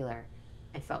particular,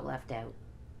 and felt left out?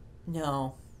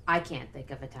 No. I can't think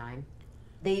of a time.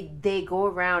 They go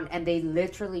around and they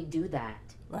literally do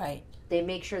that. Right. They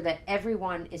make sure that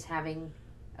everyone is having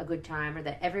a good time, or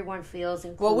that everyone feels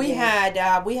included. Well, we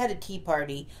had a tea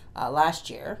party last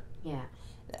year. Yeah.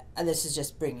 And this is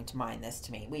just bringing to mind this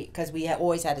to me. Because we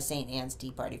always had a St. Anne's tea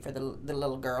party for the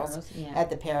little girls at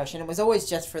the parish, and it was always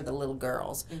just for the little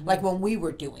girls, like when we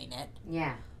were doing it.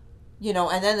 Yeah. You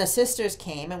know, and then the sisters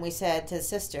came, and we said to the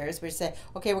sisters,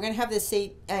 okay, we're going to have this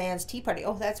St. Anne's tea party.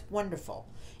 Oh, that's wonderful.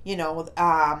 You know,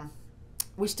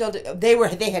 we still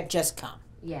they had just come.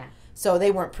 Yeah. So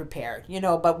they weren't prepared, you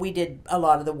know, but we did a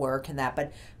lot of the work and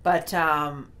that. But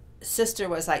sister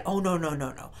was like, oh,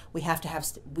 no. We have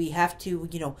to,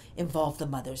 you know, involve the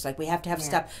mothers. Like, we have to have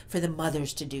stuff for the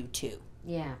mothers to do, too.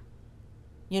 Yeah.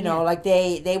 You know, like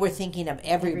they were thinking of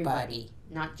everybody.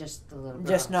 Not just the little girls.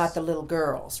 Just not the little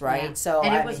girls, right? Yeah. So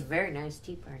and it was a very nice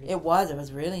tea party. It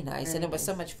was really nice. Very and it was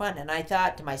so much fun. And I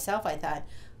thought to myself,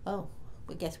 oh,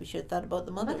 I guess we should have thought about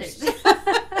the mothers.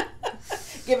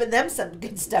 Giving them some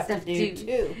good stuff to do,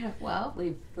 too. Well,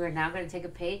 we're now going to take a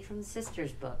page from the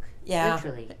sisters' book. Yeah.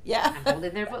 Literally. Yeah. I'm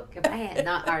holding their book in my hand.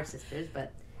 Not our sisters,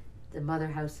 but the Mother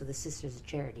House of the Sisters of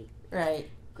Charity. Right.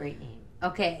 Great name.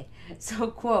 Okay.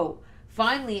 So, quote,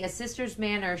 finally, a sister's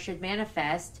manner should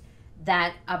manifest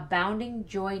that abounding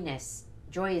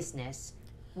joyousness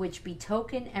which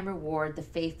betoken and reward the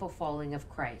faithful following of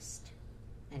Christ.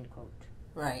 End quote.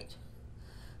 Right.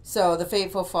 So, the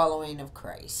faithful following of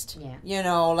Christ. Yeah. You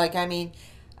know, like, I mean,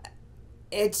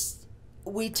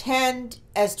 we tend,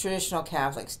 as traditional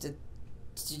Catholics, to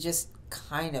just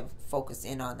kind of focus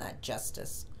in on that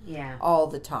justice. Yeah. All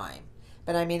the time.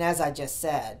 But, I mean, as I just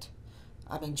said,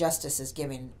 I mean,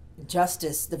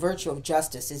 the virtue of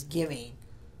justice is giving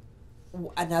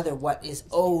another what is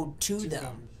owed to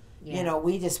them. Yeah. You know,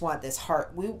 we just want this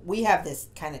heart. We have this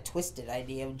kind of twisted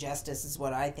idea of justice is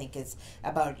what I think is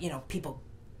about, you know, people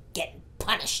getting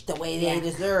punished the way they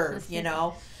deserve, you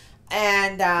know,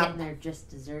 and getting their just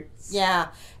desserts. Yeah,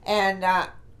 and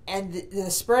the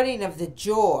spreading of the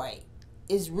joy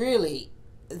is really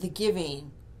the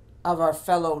giving of our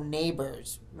fellow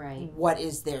neighbors what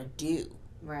is their due.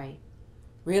 Right.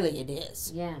 Really, it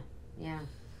is. Yeah. Yeah.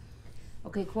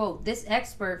 Okay, quote, this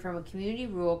expert from a community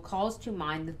rule calls to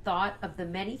mind the thought of the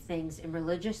many things in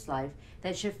religious life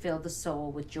that should fill the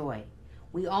soul with joy.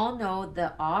 We all know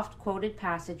the oft-quoted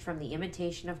passage from the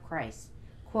Imitation of Christ.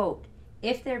 Quote,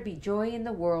 if there be joy in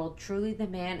the world, truly the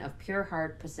man of pure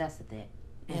heart possesseth it.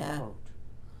 End quote.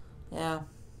 Yeah.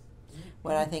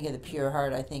 When I think of the pure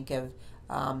heart, I think of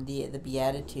the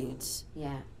Beatitudes.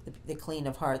 Yeah. The clean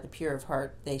of heart, the pure of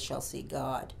heart, they shall see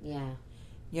God. Yeah.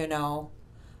 You know,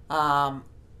 and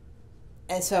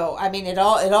so I mean, it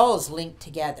all is linked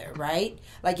together, right?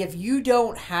 Like if you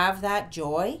don't have that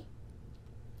joy,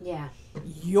 yeah,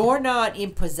 you're not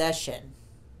in possession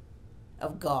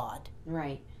of God.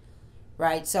 Right.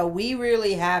 Right. So we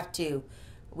really have to,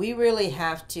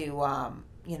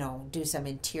 you know, do some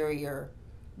interior.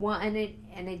 Well, and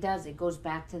it does. It goes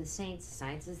back to the saints, the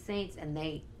science of the saints, and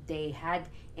they had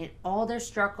in all their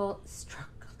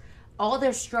all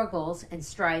their struggles and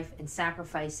strife and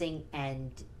sacrificing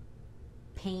and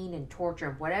pain and torture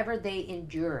and whatever they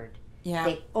endured. Yeah.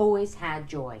 They always had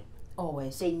joy.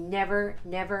 Always. They never,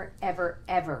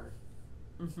 ever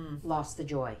lost the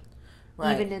joy.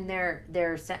 Right. Even in their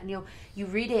you know, you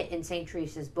read it in Saint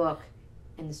Teresa's book,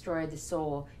 in the Story of the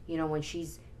Soul. You know, when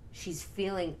she's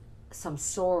feeling some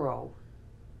sorrow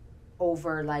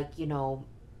over, like, you know,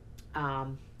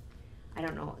 I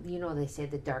don't know. You know, they say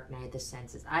the dark night of the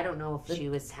senses. I don't know if she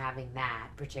was having that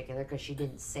particular, because she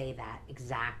didn't say that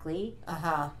exactly.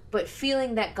 But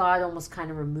feeling that God almost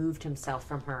kind of removed himself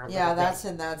from her. Yeah, that's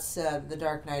the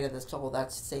dark night of the soul.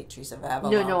 That's Saint Teresa of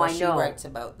Avila. No, I know. She writes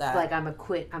about that. Like I'm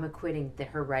acquitting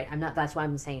her right. I'm not. That's why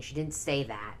I'm saying she didn't say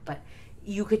that, but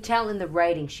you could tell in the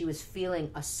writing she was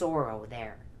feeling a sorrow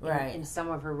there. Right. In some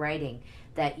of her writing,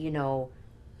 that, you know.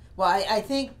 Well, I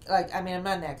think, like, I mean, I'm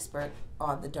not an expert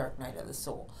on the dark night of the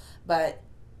soul, but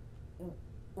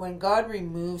when God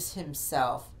removes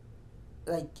himself,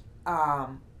 like,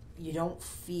 you don't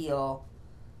feel,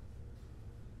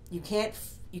 you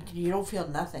don't feel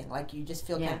nothing. Like, you just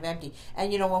feel kind of empty.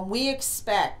 And, you know, when we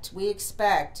expect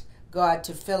God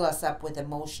to fill us up with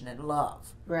emotion and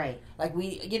love. Right. Like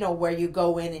you know, where you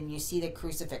go in and you see the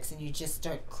crucifix and you just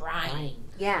start crying.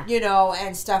 Yeah. You know,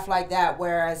 and stuff like that.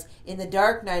 Whereas in the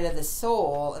dark night of the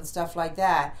soul and stuff like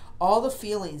that, all the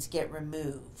feelings get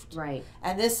removed. Right.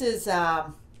 And this is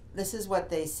what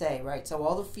they say, right? So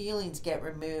all the feelings get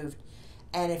removed.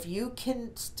 And if you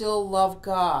can still love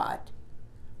God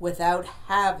without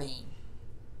having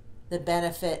the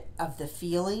benefit of the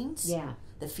feelings,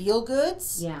 the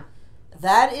feel-goods,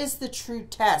 that is the true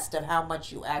test of how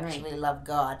much you actually love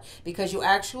God, because you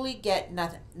actually get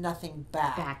nothing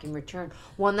back in return.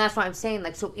 Well, and that's what I'm saying.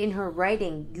 Like, so in her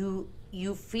writing,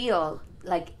 you feel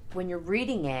like when you're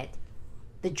reading it,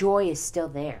 the joy is still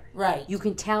there. Right. You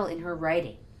can tell in her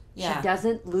writing. Yeah. She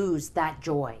doesn't lose that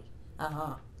joy.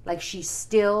 Like, she's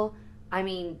still. I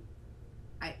mean,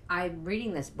 I'm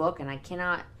reading this book and I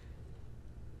cannot.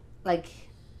 Like,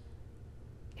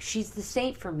 she's the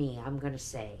saint for me, I'm going to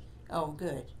say. Oh,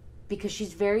 good. Because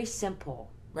she's very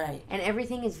simple. Right. And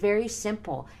everything is very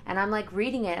simple. And I'm like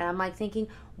reading it and I'm like thinking,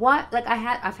 what? Like,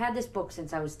 I've had this book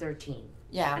since I was 13.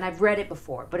 Yeah. And I've read it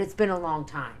before, but it's been a long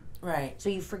time. Right. So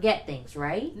you forget things,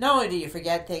 right? Not only do you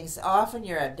forget things, often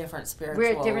you're at different spiritual...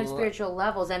 We're at different spiritual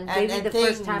levels. And maybe the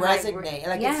first time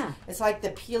resonate. It's like the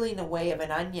peeling away of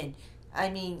an onion. I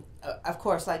mean, of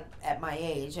course, like at my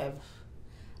age,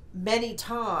 many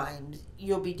times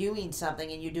you'll be doing something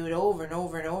and you do it over and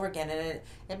over and over again, and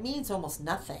it means almost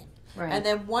nothing. Right. And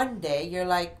then one day you're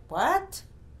like, what?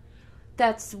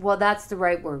 That's the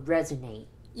right word, resonate.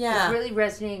 Yeah. It's really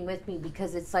resonating with me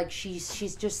because it's like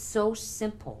she's just so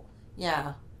simple.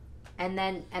 Yeah. And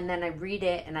then I read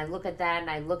it and I look at that and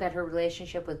I look at her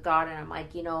relationship with God and I'm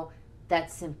like, you know,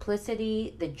 that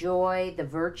simplicity, the joy, the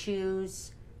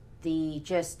virtues, the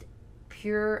just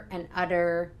pure and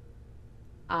utter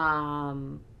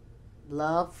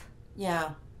love.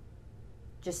 Yeah.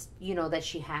 Just, you know, that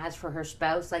she has for her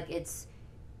spouse. Like, it's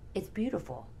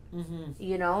beautiful. Mm-hmm.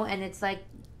 You know, and it's like,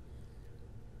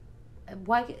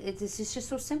 why? It's just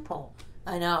so simple.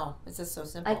 I know. It's just so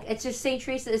simple. Like, it's just St.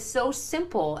 Teresa is so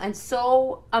simple and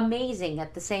so amazing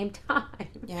at the same time.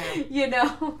 Yeah. You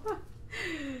know?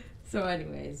 So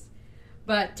anyways.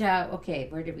 But, okay,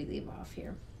 where did we leave off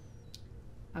here?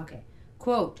 Okay.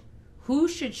 Quote, "Who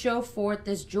should show forth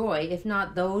this joy if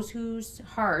not those whose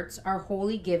hearts are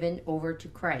wholly given over to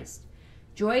Christ?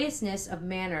 Joyousness of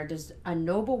manner does a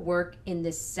noble work in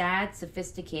this sad,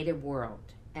 sophisticated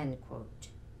world." End quote.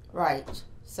 Right.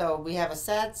 So we have a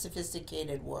sad,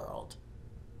 sophisticated world.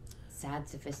 Sad,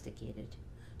 sophisticated.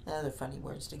 They're funny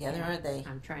words together, aren't they?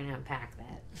 I'm trying to unpack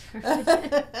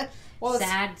that. Well,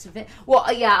 sad,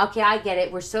 well, yeah, okay, I get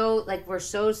it.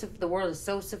 The world is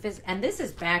so sophisticated. And this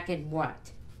is back in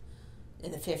what?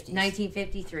 In the 50s.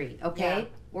 1953, okay? Yeah.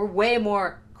 We're way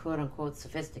more, quote-unquote,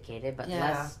 sophisticated, but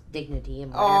less dignity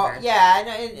and whatever. Oh, yeah,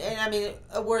 and I mean,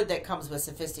 a word that comes with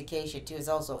sophistication, too, is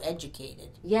also educated.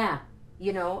 Yeah,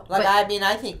 you know. Like, I mean,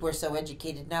 I think we're so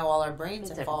educated now, all our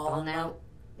brains have fallen out.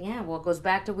 Yeah, well, it goes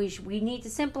back to we need to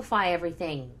simplify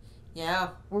everything. Yeah.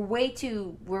 We're way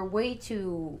too,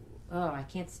 oh, I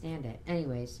can't stand it.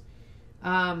 Anyways.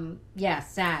 Yeah,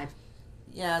 sad.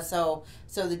 Yeah, so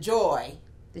the joy.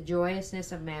 The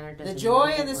joyousness of manner doesn't. The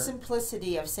joy and the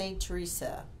simplicity of Saint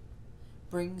Teresa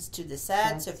brings to the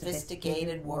sad,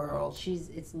 sophisticated world.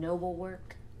 It's noble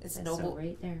work. It's noble. So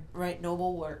right there. Right,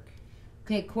 noble work.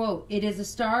 Okay, quote, "It is a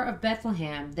star of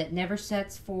Bethlehem that never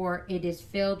sets, for it is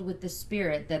filled with the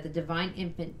spirit that the divine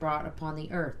infant brought upon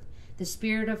the earth, the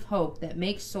spirit of hope that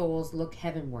makes souls look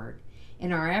heavenward.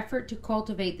 In our effort to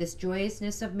cultivate this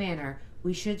joyousness of manner,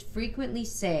 we should frequently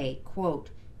say, quote,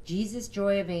 'Jesus,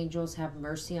 joy of angels, have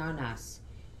mercy on us,'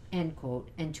 end quote,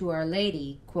 and to Our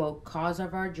Lady, quote, 'Cause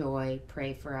of our joy,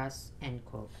 pray for us,' end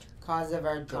quote." Cause of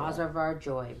our joy. Cause of our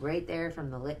joy. Right there from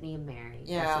the Litany of Mary.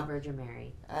 Yeah. Blessed Virgin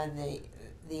Mary. And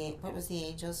the what was the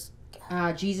angels?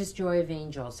 Jesus, joy of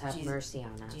angels, have mercy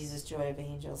on us. Jesus, joy of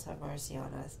angels, have mercy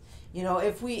on us. You know,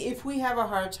 if we have a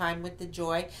hard time with the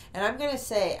joy, and I'm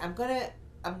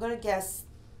gonna guess,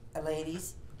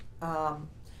 ladies.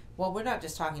 Well, we're not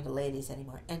just talking to ladies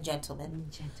anymore, and gentlemen.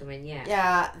 Gentlemen, yeah.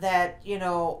 Yeah, that, you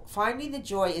know, finding the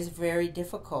joy is very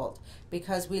difficult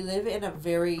because we live in a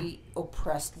very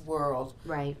oppressed world.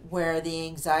 Right. Where the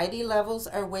anxiety levels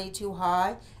are way too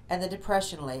high and the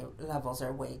depression levels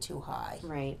are way too high.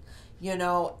 Right. You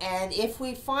know, and if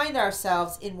we find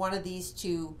ourselves in one of these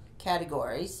two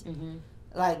categories,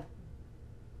 like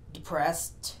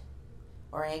depressed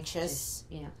or anxious,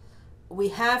 we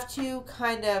have to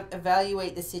kind of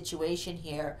evaluate the situation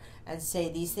here and say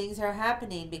these things are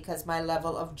happening because my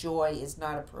level of joy is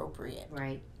not appropriate.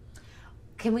 Right.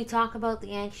 Can we talk about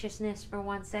the anxiousness for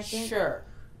 1 second? Sure.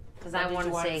 Because I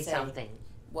want to say something.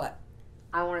 What?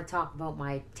 I want to talk about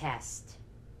my test.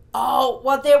 Oh,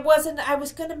 well, there wasn't. I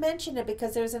was going to mention it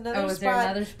because there's another spot. Is there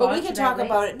another spot? But we can talk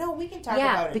about it. No, we can talk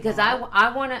about it. Yeah, because now. I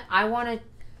want to.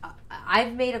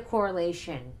 I've made a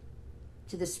correlation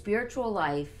to the spiritual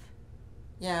life.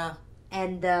 Yeah.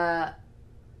 And the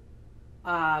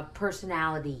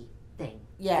personality thing.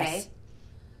 Yes. Okay?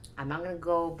 I'm not going to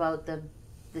go about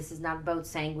this is not about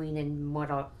sanguine and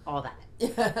what all that.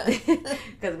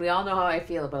 Because we all know how I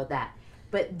feel about that.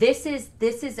 But this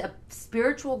is a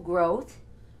spiritual growth.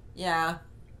 Yeah.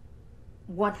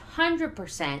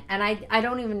 100%. And I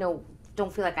don't even know,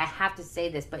 don't feel like I have to say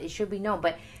this, but it should be known.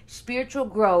 But spiritual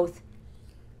growth,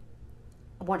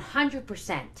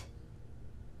 100%.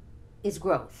 is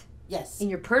growth. Yes. In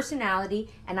your personality,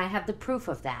 and I have the proof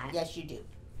of that. Yes, you do.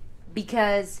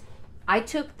 Because I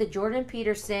took the Jordan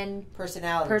Peterson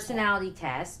personality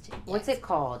test. Yes. What's it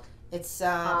called? It's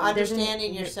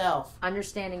understanding yourself.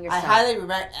 Understanding yourself.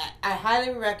 I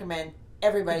highly recommend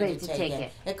everybody to take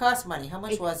it. It costs money. How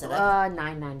much was it?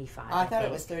 $9.95. I thought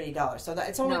it was $30. So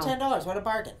it's only $10. What a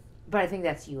bargain. But I think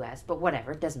that's U.S. But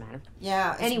whatever, it doesn't matter.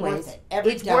 Yeah, it's anyways, worth it.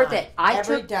 It's worth it.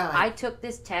 I took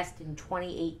this test in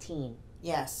 2018.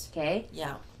 Yes. Okay.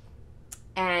 Yeah.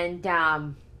 And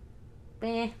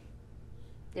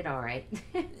did all right.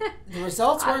 The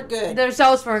results weren't good. The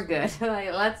results weren't good.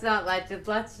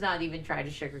 Let's not even try to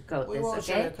sugarcoat this. We won't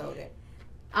okay? sugarcoat it.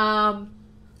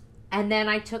 And then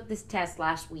I took this test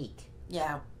last week.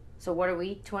 Yeah. So what are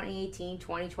we? 2018,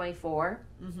 2024.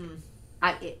 Mm-hmm.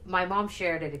 My mom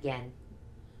shared it again.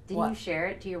 Didn't you share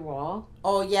it to your wall?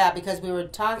 Oh yeah, because we were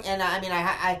talking, and I mean,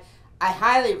 I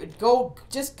highly go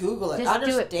just Google it. Just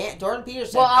understand do it. Jordan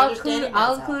Peterson. Well,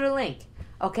 I'll include a link.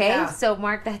 Okay, yeah. So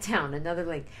mark that down. Another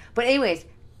link. But anyways,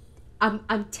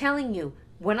 I'm telling you,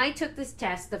 when I took this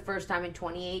test the first time in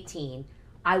 2018,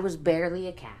 I was barely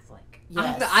a Catholic.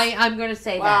 Yes. I'm going to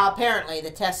say that. Well, apparently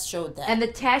the test showed that. And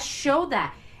the test showed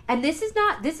that. And this is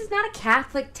not a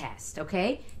Catholic test,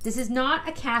 okay? This is not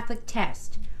a Catholic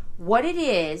test. What it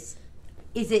is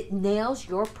it nails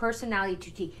your personality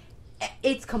to T.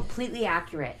 It's completely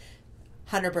accurate.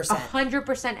 100%.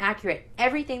 100% accurate.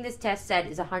 Everything this test said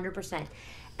is 100%.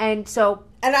 And so...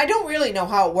 And I don't really know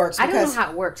how it works. I don't know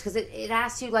how it works, because it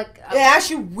asks you, like... it asks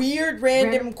you weird,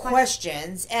 random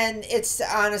questions, and it's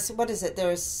on what is it?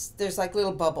 There's like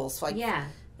little bubbles. Like, yeah.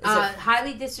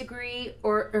 Highly disagree,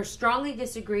 or strongly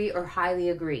disagree, or highly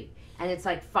agree. And it's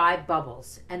like 5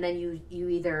 bubbles. And then you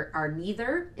either are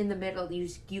neither in the middle.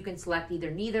 You can select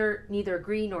either neither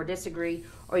agree nor disagree,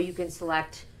 or you can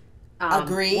select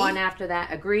agree. One after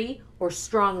that, agree or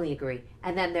strongly agree.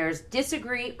 And then there's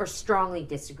disagree or strongly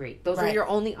disagree. Those are your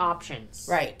only options.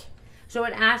 Right. So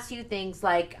it asks you things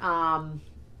like, I'm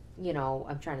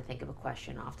trying to think of a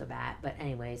question off the bat. But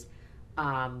anyways,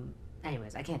 I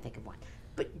can't think of one.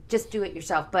 But just do it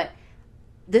yourself. But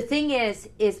the thing is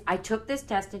I took this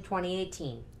test in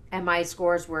 2018. and my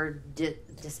scores were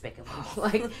despicable.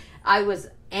 Like, I was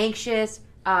anxious,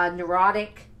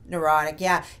 neurotic. Neurotic,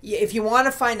 yeah. If you want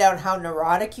to find out how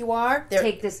neurotic you are,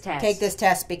 take this test. Take this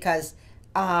test because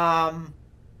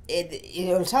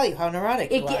it'll tell you how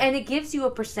neurotic you are. And it gives you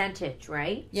a percentage,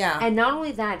 right? Yeah. And not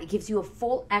only that, it gives you a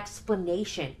full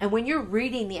explanation. And when you're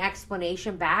reading the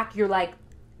explanation back, you're like,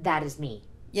 that is me.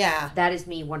 Yeah. That is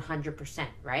me 100%,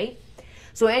 right?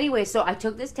 So anyway, so I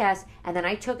took this test, and then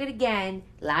I took it again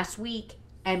last week,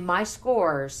 and my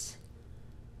scores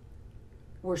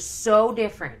were so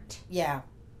different. Yeah.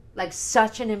 Like,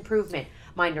 such an improvement.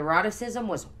 My neuroticism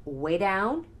was way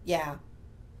down. Yeah.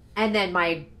 And then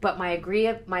my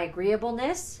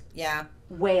agreeableness, yeah,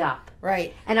 way up.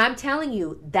 Right. And I'm telling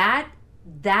you, that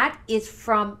is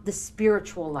from the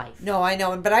spiritual life. No, I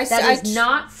know, but that is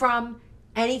not from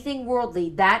anything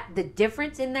worldly. That the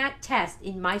difference in that test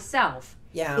in myself,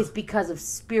 is because of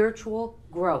spiritual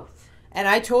growth. And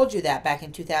I told you that back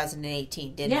in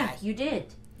 2018, didn't I? Yeah, you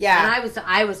did. Yeah. And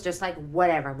I was just like,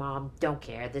 whatever, Mom, don't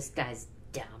care. This guy's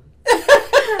dumb.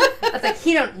 I was like,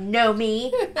 he don't know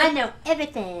me. I know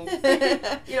everything.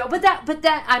 But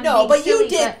I'm no, but silly, you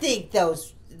did think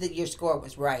that your score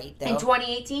was right, though. In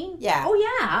 2018? Yeah. Oh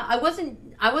yeah, I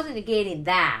wasn't negating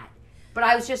that, but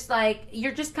I was just like,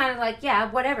 you're just kind of like,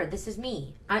 yeah, whatever. This is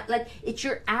me. It's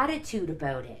your attitude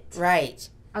about it. Right.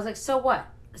 I was like, so what?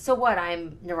 So what?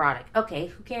 I'm neurotic. Okay,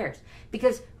 who cares?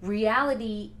 Because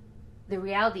the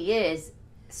reality is,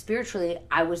 spiritually,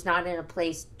 I was not in a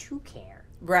place to care.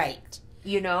 Right.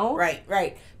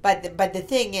 Right. But the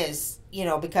thing is,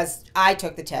 because I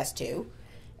took the test too,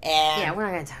 and yeah, we're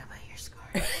not going to talk about your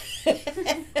score.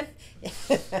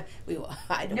 We will.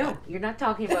 No, you're not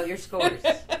talking about your scores.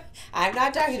 I'm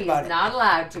not talking about it. Not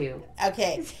allowed to.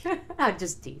 Okay. I'm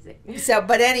just teasing. So,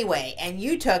 but anyway, and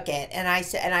you took it, and I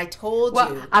said, and I told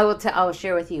you. I will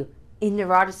share with you. In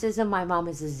neuroticism, my mom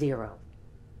is a 0.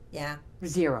 Yeah.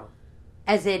 0.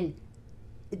 As in,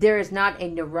 there is not a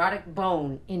neurotic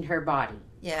bone in her body.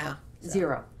 Yeah.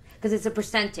 0. Because it's a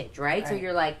percentage, right? So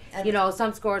you're like,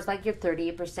 some scores like you're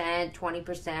 38%,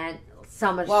 20%,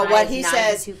 some are what he 92%.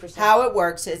 says, how it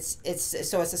works, it's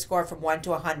a score from 1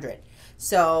 to 100.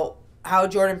 So how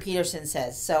Jordan Peterson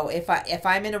says, so if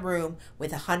I'm in a room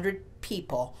with 100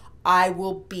 people, I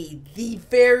will be the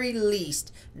very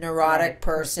least neurotic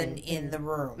person in the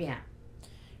room. Yeah.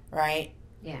 Right?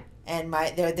 Yeah. And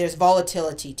there's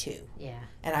volatility too. Yeah.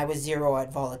 And I was 0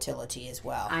 at volatility as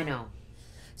well. I know.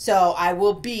 So I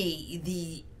will be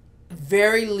the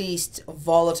very least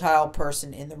volatile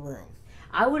person in the room.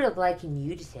 I would have likened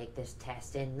you to take this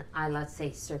test in, let's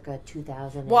say, circa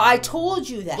 2000. Well, I told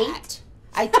you that.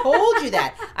 I told you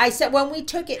that. I said, when we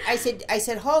took it, I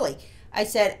said, Holly,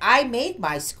 I made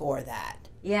my score that.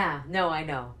 Yeah, no, I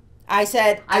know. I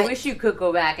said, I wish you could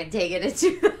go back and take it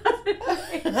into.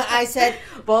 I said,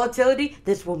 volatility.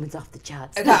 This woman's off the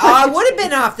charts. I would have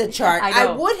been off the chart.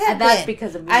 I would have and that's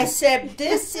because of me. I said,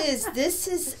 this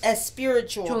is a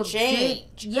spiritual change.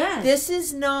 Yes. This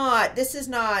is not.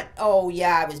 Oh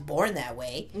yeah, I was born that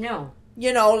way. No.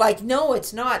 No,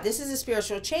 it's not. This is a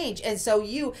spiritual change. And so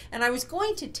I was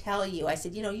going to tell you. I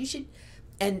said, you should.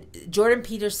 And Jordan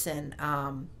Peterson,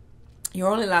 you're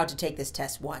only allowed to take this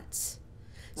test once.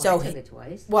 Well, I took it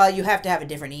twice. Well, you have to have a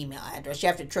different email address. You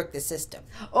have to trick the system.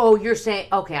 Oh, you're saying...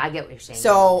 Okay, I get what you're saying.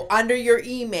 So, under your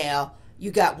email,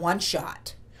 you got one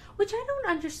shot. Which I don't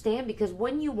understand, because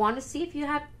wouldn't you want to see if you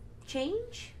have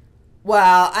change?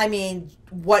 Well, I mean,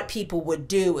 what people would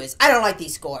do is... I don't like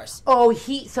these scores. Oh,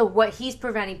 so what he's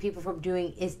preventing people from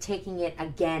doing is taking it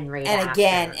again after.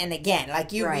 Again and again.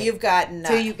 Like, you've gotten...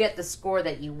 Till you get the score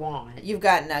that you want. You've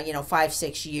gotten,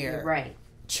 5-6 year... Right.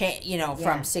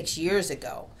 From 6 years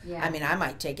ago. Yeah. I mean, I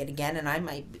might take it again, and I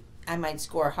might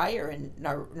score higher in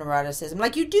neuroticism.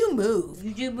 Like, you do move.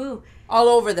 You do move all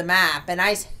over the map, and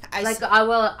I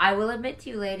will admit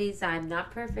to you, ladies, I'm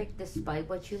not perfect, despite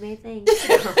what you may think.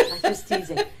 I'm just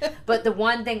teasing. But the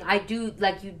one thing I do,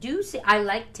 like you do see,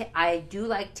 I do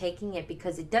like taking it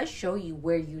because it does show you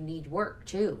where you need work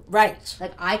too. Right.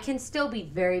 Like, I can still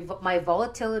be my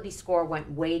volatility score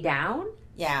went way down.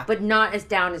 Yeah. But not as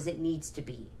down as it needs to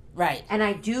be. Right. And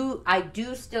I do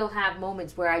still have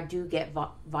moments where I do get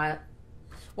violent.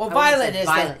 Well, violent is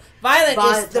not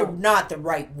the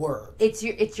right word. It's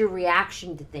your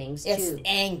reaction to things too. It's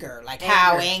anger,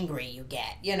 how angry you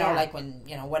get. Like when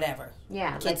whatever.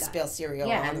 Yeah. Kids spill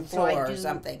cereal on the floor or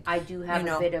something. I do have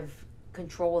a bit of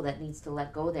control that needs to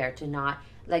let go there to not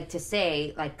to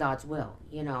say God's will.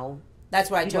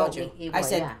 That's what I told you. I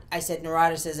said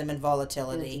neuroticism and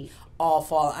volatility all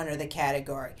fall under the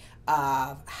category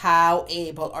how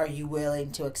able are you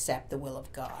willing to accept the will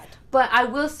of God? But I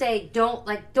will say, don't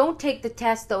take the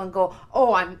test though and go,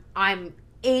 oh, I'm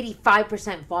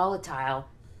 85% volatile.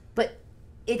 But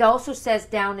it also says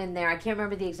down in there, I can't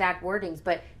remember the exact wordings,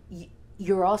 but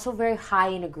you're also very high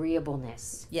in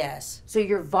agreeableness. Yes. So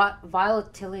your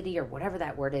volatility, or whatever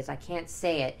that word is, I can't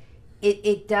say it.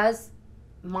 It does,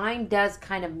 mine does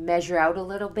kind of measure out a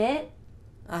little bit.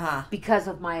 Because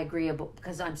of my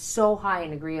because I'm so high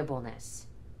in agreeableness.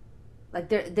 Like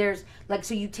there's like,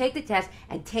 so you take the test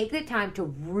and take the time to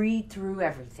read through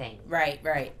everything. Right.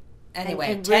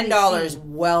 Anyway, and $10 really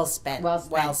well spent.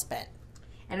 Well spent.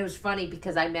 And it was funny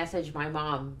because I messaged my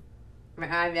mom.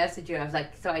 I messaged you. I was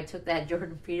like, so I took that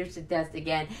Jordan Peterson test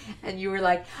again, and you were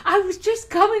like, I was just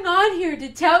coming on here to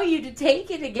tell you to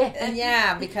take it again.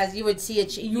 Yeah, because you would see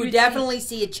you would definitely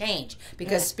see a change,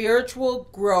 because spiritual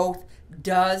growth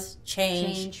does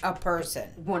change a person.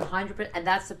 100%, and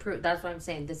that's the proof. That's what I'm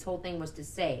saying. This whole thing was to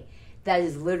say that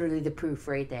is literally the proof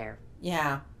right there.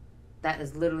 Yeah, that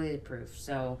is literally the proof.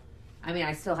 So, I mean,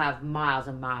 I still have miles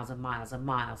and miles and miles and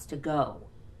miles to go.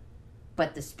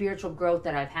 But the spiritual growth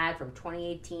that I've had from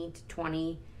 2018 to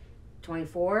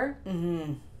 2024,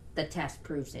 the test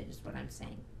proves it, is what I'm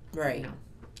saying. Right. You know?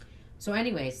 So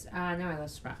anyways, now I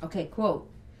lost spot. Okay,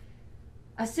 quote.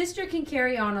 A sister can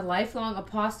carry on a lifelong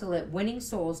apostolate, winning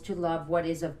souls to love what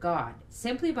is of God,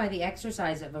 simply by the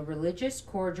exercise of a religious,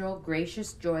 cordial,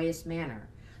 gracious, joyous manner.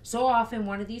 So often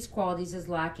one of these qualities is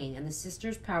lacking, and the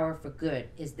sister's power for good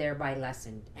is thereby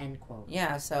lessened. End quote.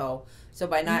 Yeah, so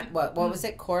by not, what was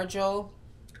it? Cordial,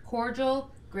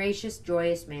 gracious,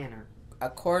 joyous manner. A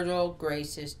cordial,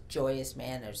 gracious, joyous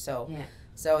manner. So, yeah.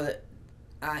 So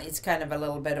it's kind of a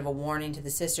little bit of a warning to the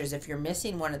sisters. If you're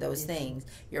missing one of those things,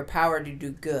 your power to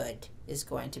do good is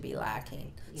going to be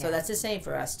lacking. Yeah. So that's the same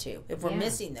for us too. If we're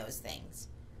missing those things.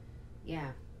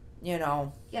 Yeah. You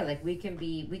know. Yeah, like we can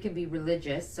be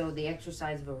religious. So the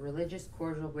exercise of a religious,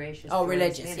 cordial, gracious. Oh,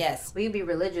 religious, manner. Yes. We can be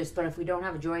religious, but if we don't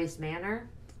have a joyous manner,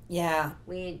 yeah,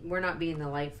 we're not being the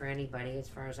light for anybody, as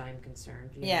far as I'm concerned.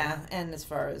 Yeah, know? And as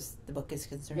far as the book is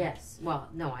concerned. Yes. Well,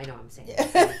 no, I know what I'm saying.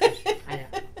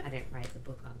 I didn't write the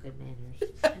book on good manners.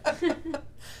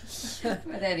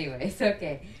 But anyways,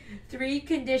 okay. 3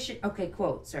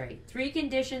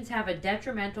 conditions have a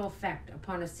detrimental effect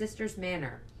upon a sister's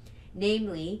manner,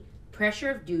 namely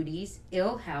pressure of duties,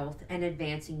 ill health, and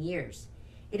advancing years.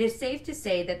 It is safe to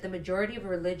say that the majority of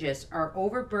religious are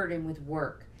overburdened with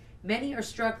work. Many are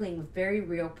struggling with very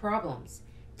real problems.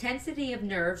 Tensity of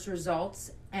nerves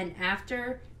results, and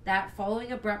after that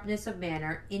following abruptness of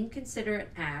manner, inconsiderate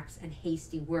acts, and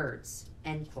hasty words.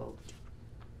 End quote.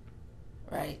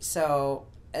 Right. So,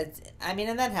 and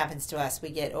that happens to us. We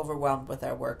get overwhelmed with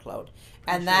our workload.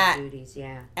 And duties,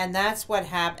 yeah. And that's what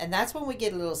happens. And that's when we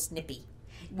get a little snippy.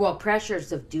 Well,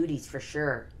 pressures of duties for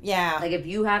sure. Yeah. Like if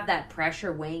you have that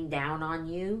pressure weighing down on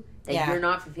you, that you're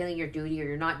not fulfilling your duty, or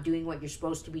you're not doing what you're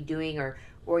supposed to be doing, or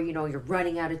you're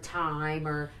running out of time,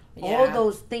 or all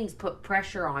those things put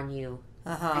pressure on you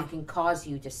and can cause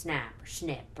you to snap or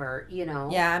snip, or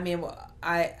Yeah, I mean,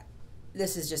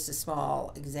 this is just a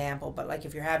small example, but like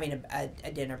if you're having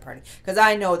a dinner party, because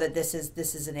I know that this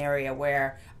is an area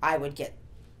where I would get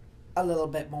a little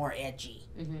bit more edgy,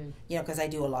 because I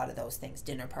do a lot of those things,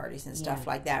 dinner parties and stuff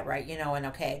like that, right?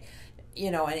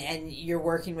 And you're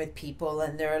working with people,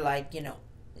 and they're like,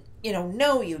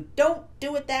 no, you don't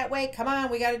do it that way. Come on,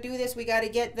 we got to do this. We got to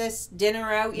get this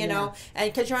dinner out, know,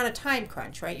 and because you're on a time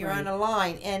crunch, right? You're on a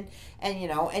line,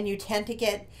 and you tend to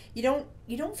get, you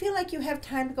don't feel like you have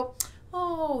time to go,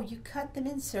 oh, you cut them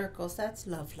in circles. That's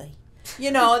lovely.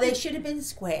 They should have been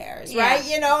squares, right?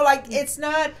 Like it's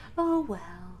not. Oh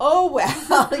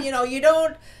well. You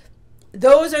don't.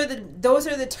 Those are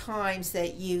the times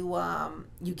that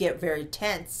you get very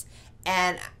tense.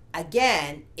 And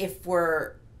again, if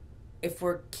we're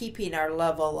keeping our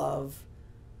level of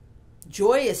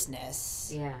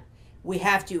joyousness, we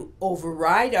have to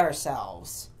override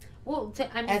ourselves. Well,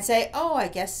 and say, "Oh, I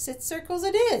guess it's circles.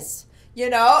 It is."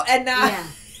 And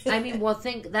I mean, well,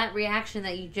 think that reaction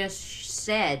that you just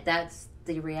said. That's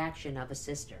the reaction of a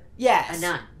sister. Yes. A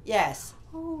nun. Yes.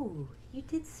 Oh, you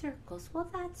did circles. Well,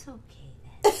 that's okay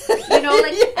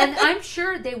then. And I'm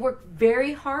sure they work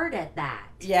very hard at that.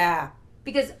 Yeah.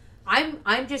 Because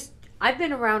I've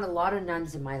been around a lot of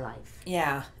nuns in my life.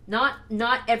 Yeah.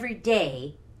 Not every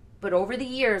day, but over the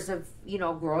years of,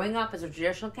 growing up as a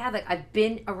traditional Catholic, I've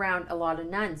been around a lot of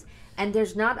nuns. And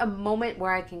there's not a moment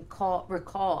where I can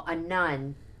recall a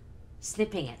nun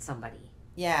snipping at somebody.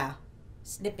 Yeah.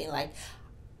 Snipping like,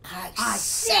 I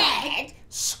said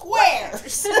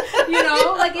squares.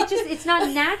 It's not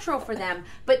natural for them.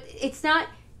 But it's not,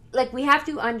 like, we have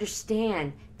to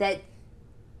understand that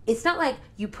it's not like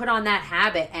you put on that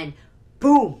habit and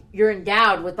boom, you're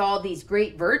endowed with all these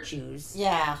great virtues.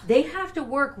 Yeah. They have to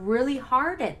work really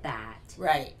hard at that.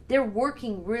 Right. They're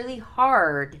working really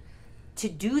hard to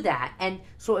do that. And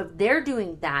so if they're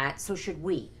doing that, so should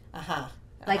we.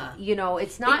 Like,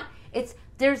 it's not,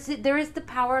 there is the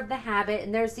power of the habit,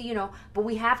 and there's the, but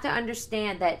we have to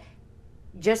understand that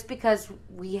just because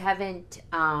we haven't,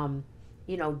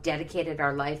 dedicated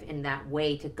our life in that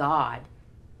way to God,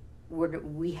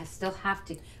 we still have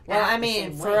to. Well, I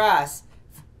mean, for us,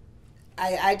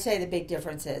 I'd say the big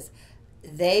difference is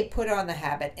they put on the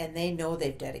habit and they know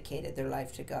they've dedicated their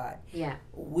life to God. Yeah.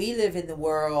 We live in the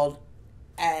world,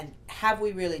 and have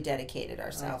we really dedicated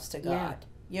ourselves to God?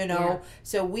 Yeah.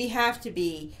 So we have to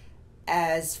be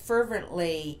as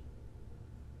fervently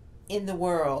in the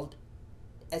world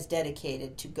as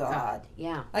dedicated to God.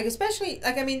 Yeah. Like, especially,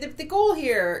 like, I mean, the goal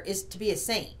here is to be a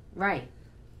saint. Right.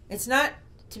 It's not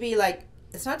to be like,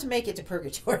 it's not to make it to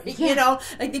purgatory, Yeah.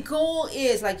 Like, the goal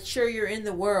is, like, sure, you're in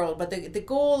the world, but the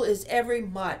goal is every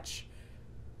much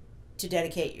to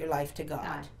dedicate your life to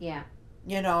God. Yeah.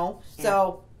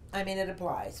 So, I mean, it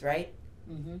applies, right?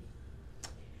 Mm-hmm.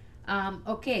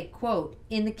 Okay, quote,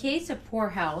 in the case of poor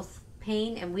health,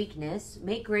 pain, and weakness,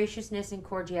 make graciousness and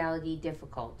cordiality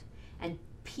difficult, and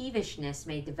peevishness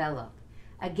may develop.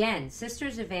 Again,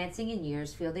 sisters advancing in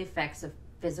years feel the effects of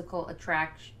physical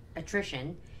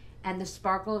attrition, and the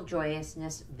sparkle of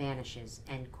joyousness vanishes,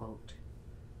 end quote.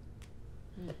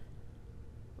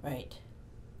 Right.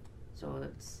 So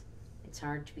it's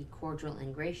hard to be cordial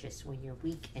and gracious when you're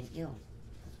weak and ill.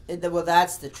 Well,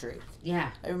 that's the truth.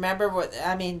 Yeah. I remember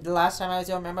the last time I was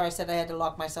ill, remember I said I had to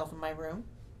lock myself in my room?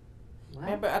 What?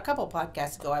 Remember a couple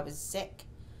podcasts ago I was sick.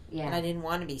 Yeah. And I didn't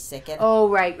want to be sick.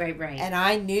 Right. And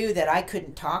I knew that I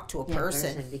couldn't talk to a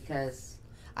person because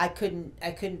I couldn't,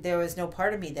 there was no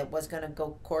part of me that was going to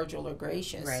go cordial or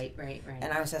gracious. Right.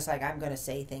 And I was just like, I'm going to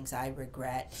say things I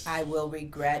will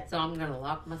regret. So I'm going to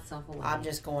lock myself away. I'm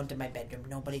just going to my bedroom.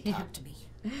 Nobody talk to me.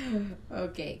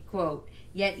 Okay, quote,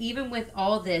 yet even with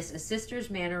all this, a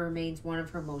sister's manner remains one of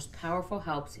her most powerful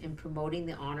helps in promoting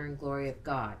the honor and glory of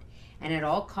God. And at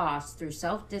all costs, through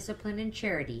self-discipline and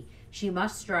charity, she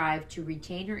must strive to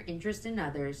retain her interest in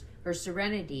others, her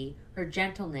serenity, her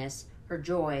gentleness, her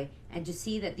joy, and to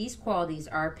see that these qualities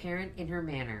are apparent in her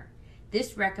manner.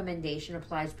 This recommendation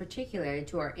applies particularly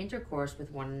to our intercourse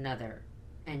with one another.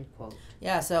 End quote.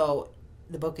 Yeah, so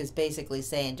the book is basically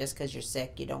saying just because you're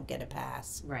sick, you don't get a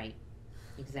pass. Right.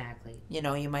 Exactly.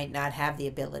 You might not have the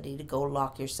ability to go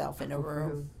lock yourself in a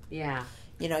room. Yeah.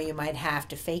 You might have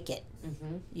to fake it.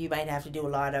 Mm-hmm. You might have to do a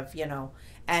lot of,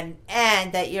 and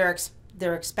that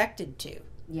they're expected to.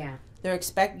 Yeah.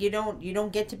 You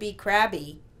don't get to be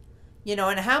crabby.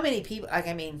 And how many people, like,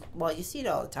 I mean, well, you see it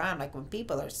all the time. Like, when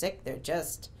people are sick, they're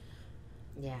just,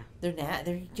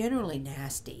 they're generally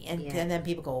nasty. And then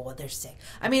people go, well, they're sick.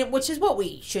 I mean, which is what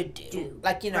we should do.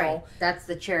 Like, right. That's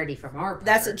the charity from our part.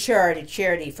 That's a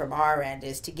charity from our end,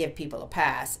 is to give people a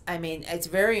pass. I mean, it's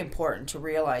very important to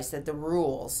realize that the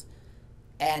rules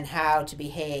and how to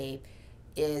behave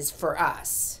is for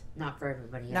us. Not for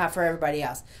everybody else. Not for everybody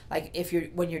else. Like,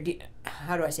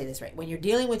 how do I say this right? When you're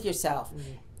dealing with yourself,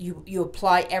 you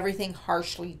apply everything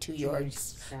harshly to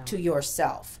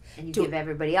yourself. And you give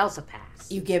everybody else a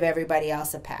pass. You give everybody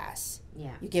else a pass.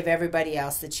 Yeah. You give everybody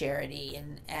else the charity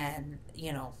and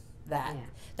that. Yeah.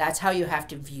 That's how you have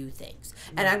to view things.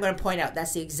 Mm-hmm. And I'm going to point out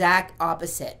that's the exact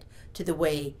opposite to the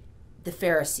way the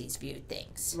Pharisees viewed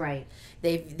things. Right.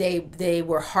 They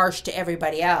were harsh to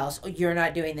everybody else. Oh, you're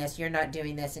not doing this, you're not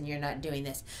doing this, and you're not doing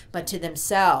this. But to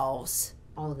themselves,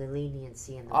 all the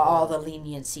leniency in the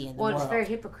world. Well, it's very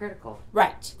hypocritical.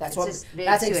 Right. That's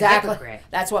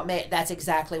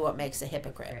exactly what makes a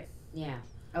hypocrite. Right. Yeah.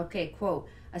 Okay, quote,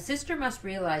 a sister must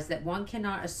realize that one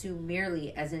cannot assume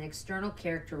merely as an external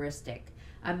characteristic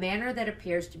a manner that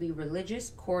appears to be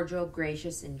religious, cordial,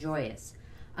 gracious, and joyous.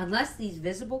 Unless these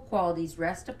visible qualities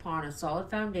rest upon a solid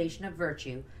foundation of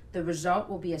virtue, the result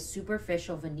will be a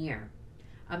superficial veneer.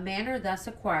 A manner thus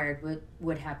acquired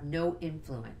would have no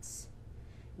influence.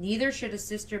 Neither should a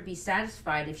sister be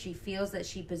satisfied if she feels that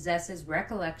she possesses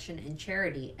recollection and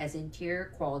charity as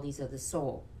interior qualities of the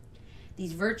soul.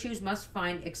 These virtues must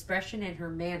find expression in her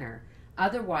manner,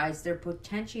 otherwise their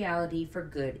potentiality for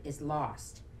good is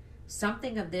lost.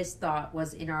 Something of this thought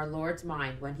was in our Lord's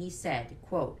mind when he said,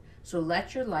 quote, so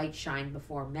let your light shine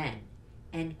before men,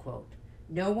 end quote.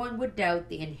 No one would doubt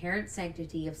the inherent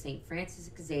sanctity of St. Francis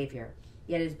Xavier,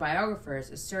 yet his biographers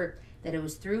assert that it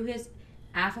was through his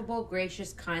affable,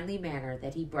 gracious, kindly manner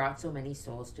that he brought so many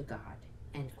souls to God,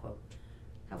 end quote.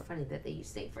 How funny that they use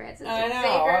St. Francis. I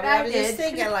know. I was just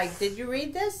thinking, like, did you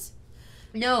read this?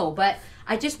 No, but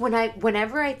I just,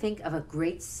 whenever I think of a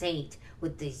great saint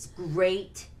with these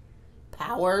great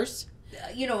powers,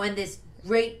 and this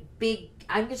great big,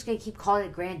 I'm just going to keep calling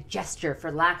it grand gesture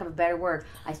for lack of a better word.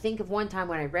 I think of one time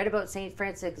when I read about St.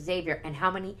 Francis Xavier and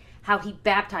how he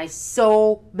baptized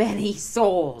so many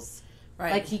souls.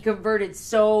 Right. Like he converted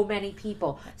so many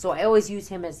people. So I always use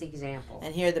him as the example.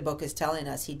 And here the book is telling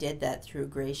us he did that through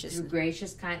gracious. Through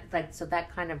gracious so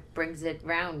that kind of brings it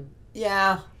round.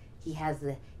 Yeah. He had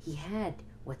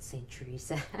what St.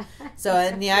 Teresa had. So,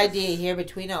 and the idea here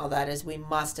between all that is we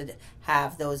must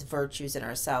have those virtues in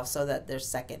ourselves so that they're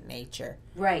second nature.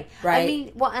 Right. I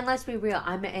mean, well, and let's be real.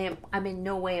 I'm in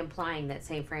no way implying that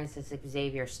St. Francis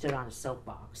Xavier stood on a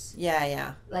soapbox.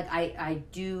 Yeah. Like, I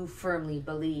do firmly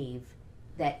believe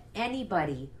that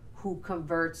anybody who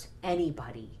converts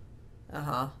anybody,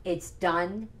 it's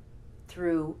done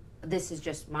through, this is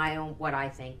just my own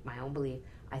belief.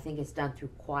 I think it's done through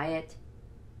quiet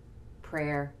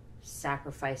prayer,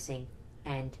 sacrificing,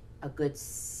 and a good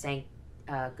saintly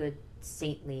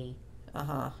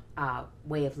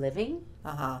way of living.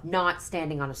 Not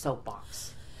standing on a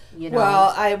soapbox.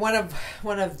 Well,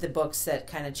 one of the books that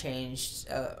kind of changed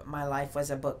my life was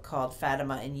a book called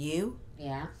Fatima and You.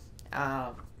 Yeah.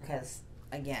 Because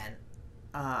again,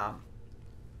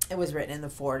 it was written in the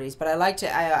 40s, but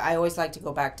I always like to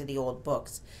go back to the old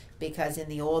books, because in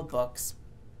the old books,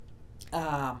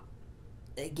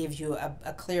 it gives you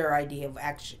a clearer idea of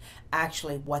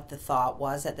actually what the thought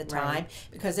was at the time. Right.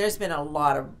 Because there's been a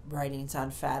lot of writings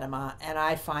on Fatima, and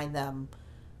I find them,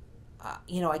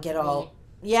 I get all...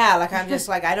 Yeah, like I'm just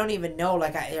like, I don't even know,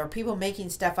 like, are people making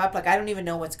stuff up? Like, I don't even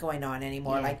know what's going on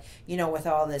anymore. Yeah. Like, with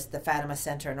all this, the Fatima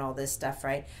Center and all this stuff,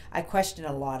 right? I question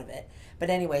a lot of it.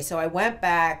 But anyway, so I went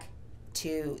back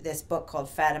to this book called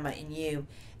Fatima and You,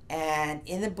 and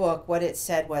in the book, what it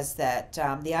said was that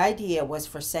the idea was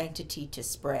for sanctity to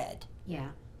spread. Yeah.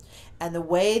 And the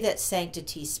way that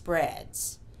sanctity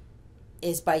spreads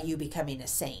is by you becoming a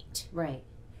saint. Right.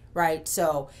 Right,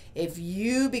 so if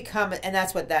you become, and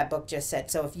that's what that book just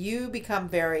said, so if you become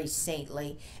very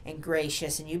saintly and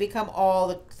gracious and you become all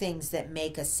the things that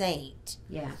make a saint,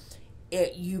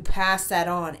 you pass that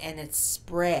on and it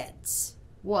spreads.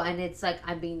 Well, and it's like,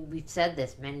 I mean, we've said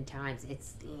this many times,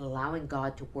 it's allowing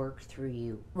God to work through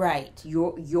you. Right.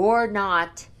 You're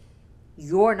not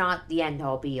the end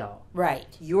all be all.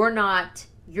 Right.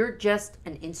 You're just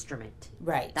an instrument.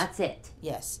 Right. That's it.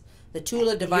 Yes. The tool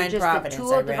of divine providence. The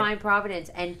tool of divine providence.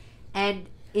 And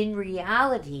in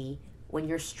reality, when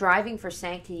you're striving for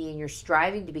sanctity and you're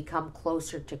striving to become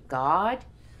closer to God,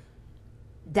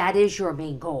 that is your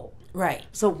main goal. Right.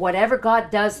 So whatever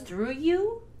God does through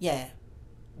you,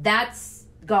 that's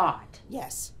God.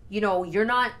 Yes. You're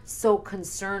not so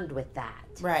concerned with that.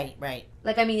 Right.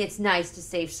 Like, I mean, it's nice to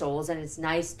save souls, and it's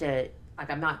nice to,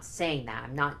 like, I'm not saying that.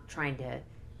 I'm not trying to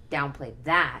downplay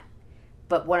that.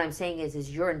 But what I'm saying is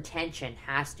your intention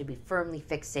has to be firmly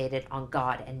fixated on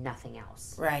God and nothing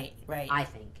else. Right. I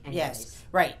think. Anyways. Yes.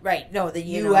 Right. No, that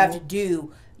you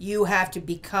have to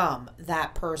become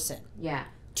that person. Yeah.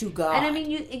 To God. And I mean,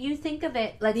 you think of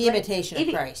it like the imitation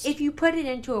of Christ. If you put it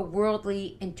into a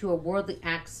worldly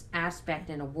aspect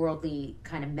and a worldly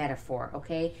kind of metaphor,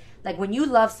 okay? Like when you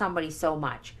love somebody so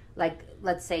much, like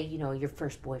let's say, your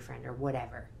first boyfriend or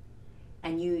whatever.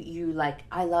 And you like,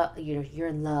 I love, you're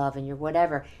in love and you're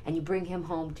whatever, and you bring him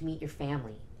home to meet your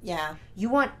family. Yeah. You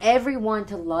want everyone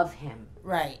to love him.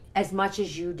 Right. As much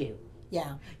as you do.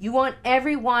 Yeah. You want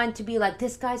everyone to be like,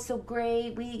 this guy's so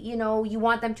great. You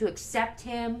want them to accept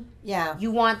him. Yeah. You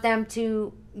want them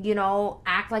to,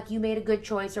 act like you made a good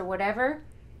choice or whatever.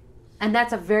 And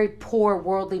that's a very poor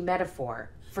worldly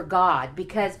metaphor for God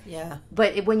because,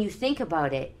 but when you think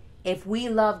about it, if we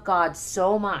love God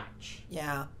so much.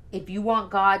 Yeah. If you want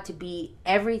God to be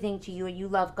everything to you and you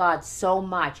love God so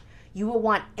much, you will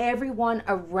want everyone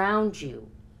around you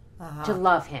to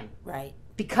love him. Right.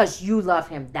 Because you love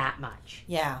him that much.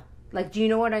 Yeah. Like, do you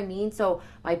know what I mean? So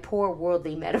my poor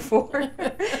worldly metaphor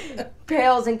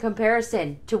pales in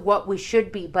comparison to what we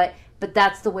should be, but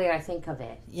that's the way I think of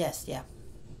it. Yes, yeah.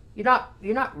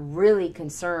 You're not really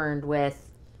concerned with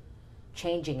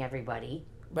changing everybody.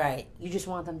 Right. You just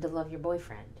want them to love your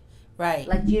boyfriend. Right.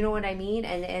 Like, do you know what I mean?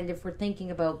 And if we're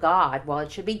thinking about God, well,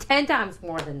 it should be 10 times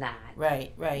more than that.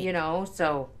 Right.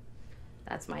 So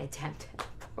that's my attempt at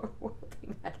a poor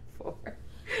worldly metaphor.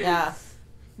 Yeah.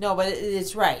 No, but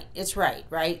it's right. It's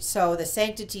right? So the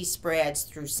sanctity spreads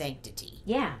through sanctity.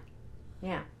 Yeah.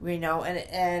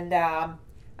 And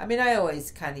I mean, I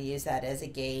always kind of use that as a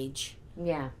gauge.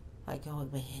 Yeah. Like, oh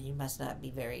man, you must not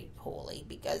be very holy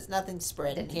because nothing's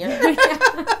spreading here.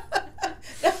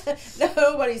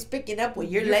 Nobody's picking up what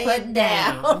you're laying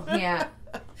down. Yeah.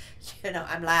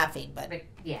 I'm laughing, but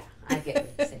yeah, I get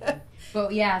what you're saying.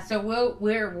 But yeah, so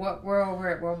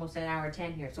we're almost at hour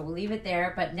 10 here, so we'll leave it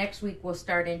there. But next week we'll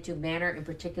start into manner, in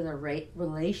particular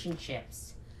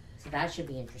relationships. So that should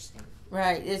be interesting.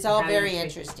 Right, it's all very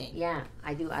interesting. Yeah,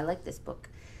 I do. I like this book.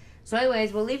 So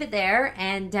anyways, we'll leave it there,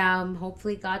 and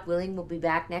hopefully, God willing, we'll be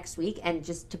back next week. And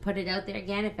just to put it out there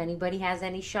again, if anybody has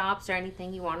any shops or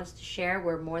anything you want us to share,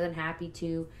 we're more than happy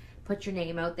to put your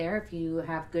name out there. If you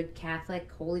have good Catholic,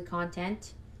 holy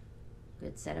content,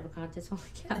 good set of a contest, holy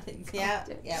Catholic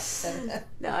content. Yeah.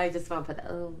 No, I just want to put that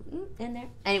in there.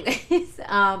 Anyways,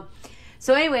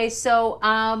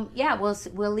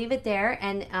 we'll leave it there,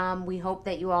 and we hope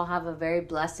that you all have a very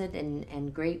blessed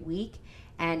and great week.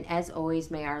 And as always,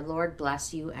 may our Lord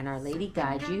bless you and Our Lady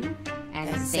guide you.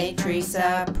 And Saint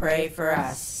Teresa, pray for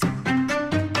us.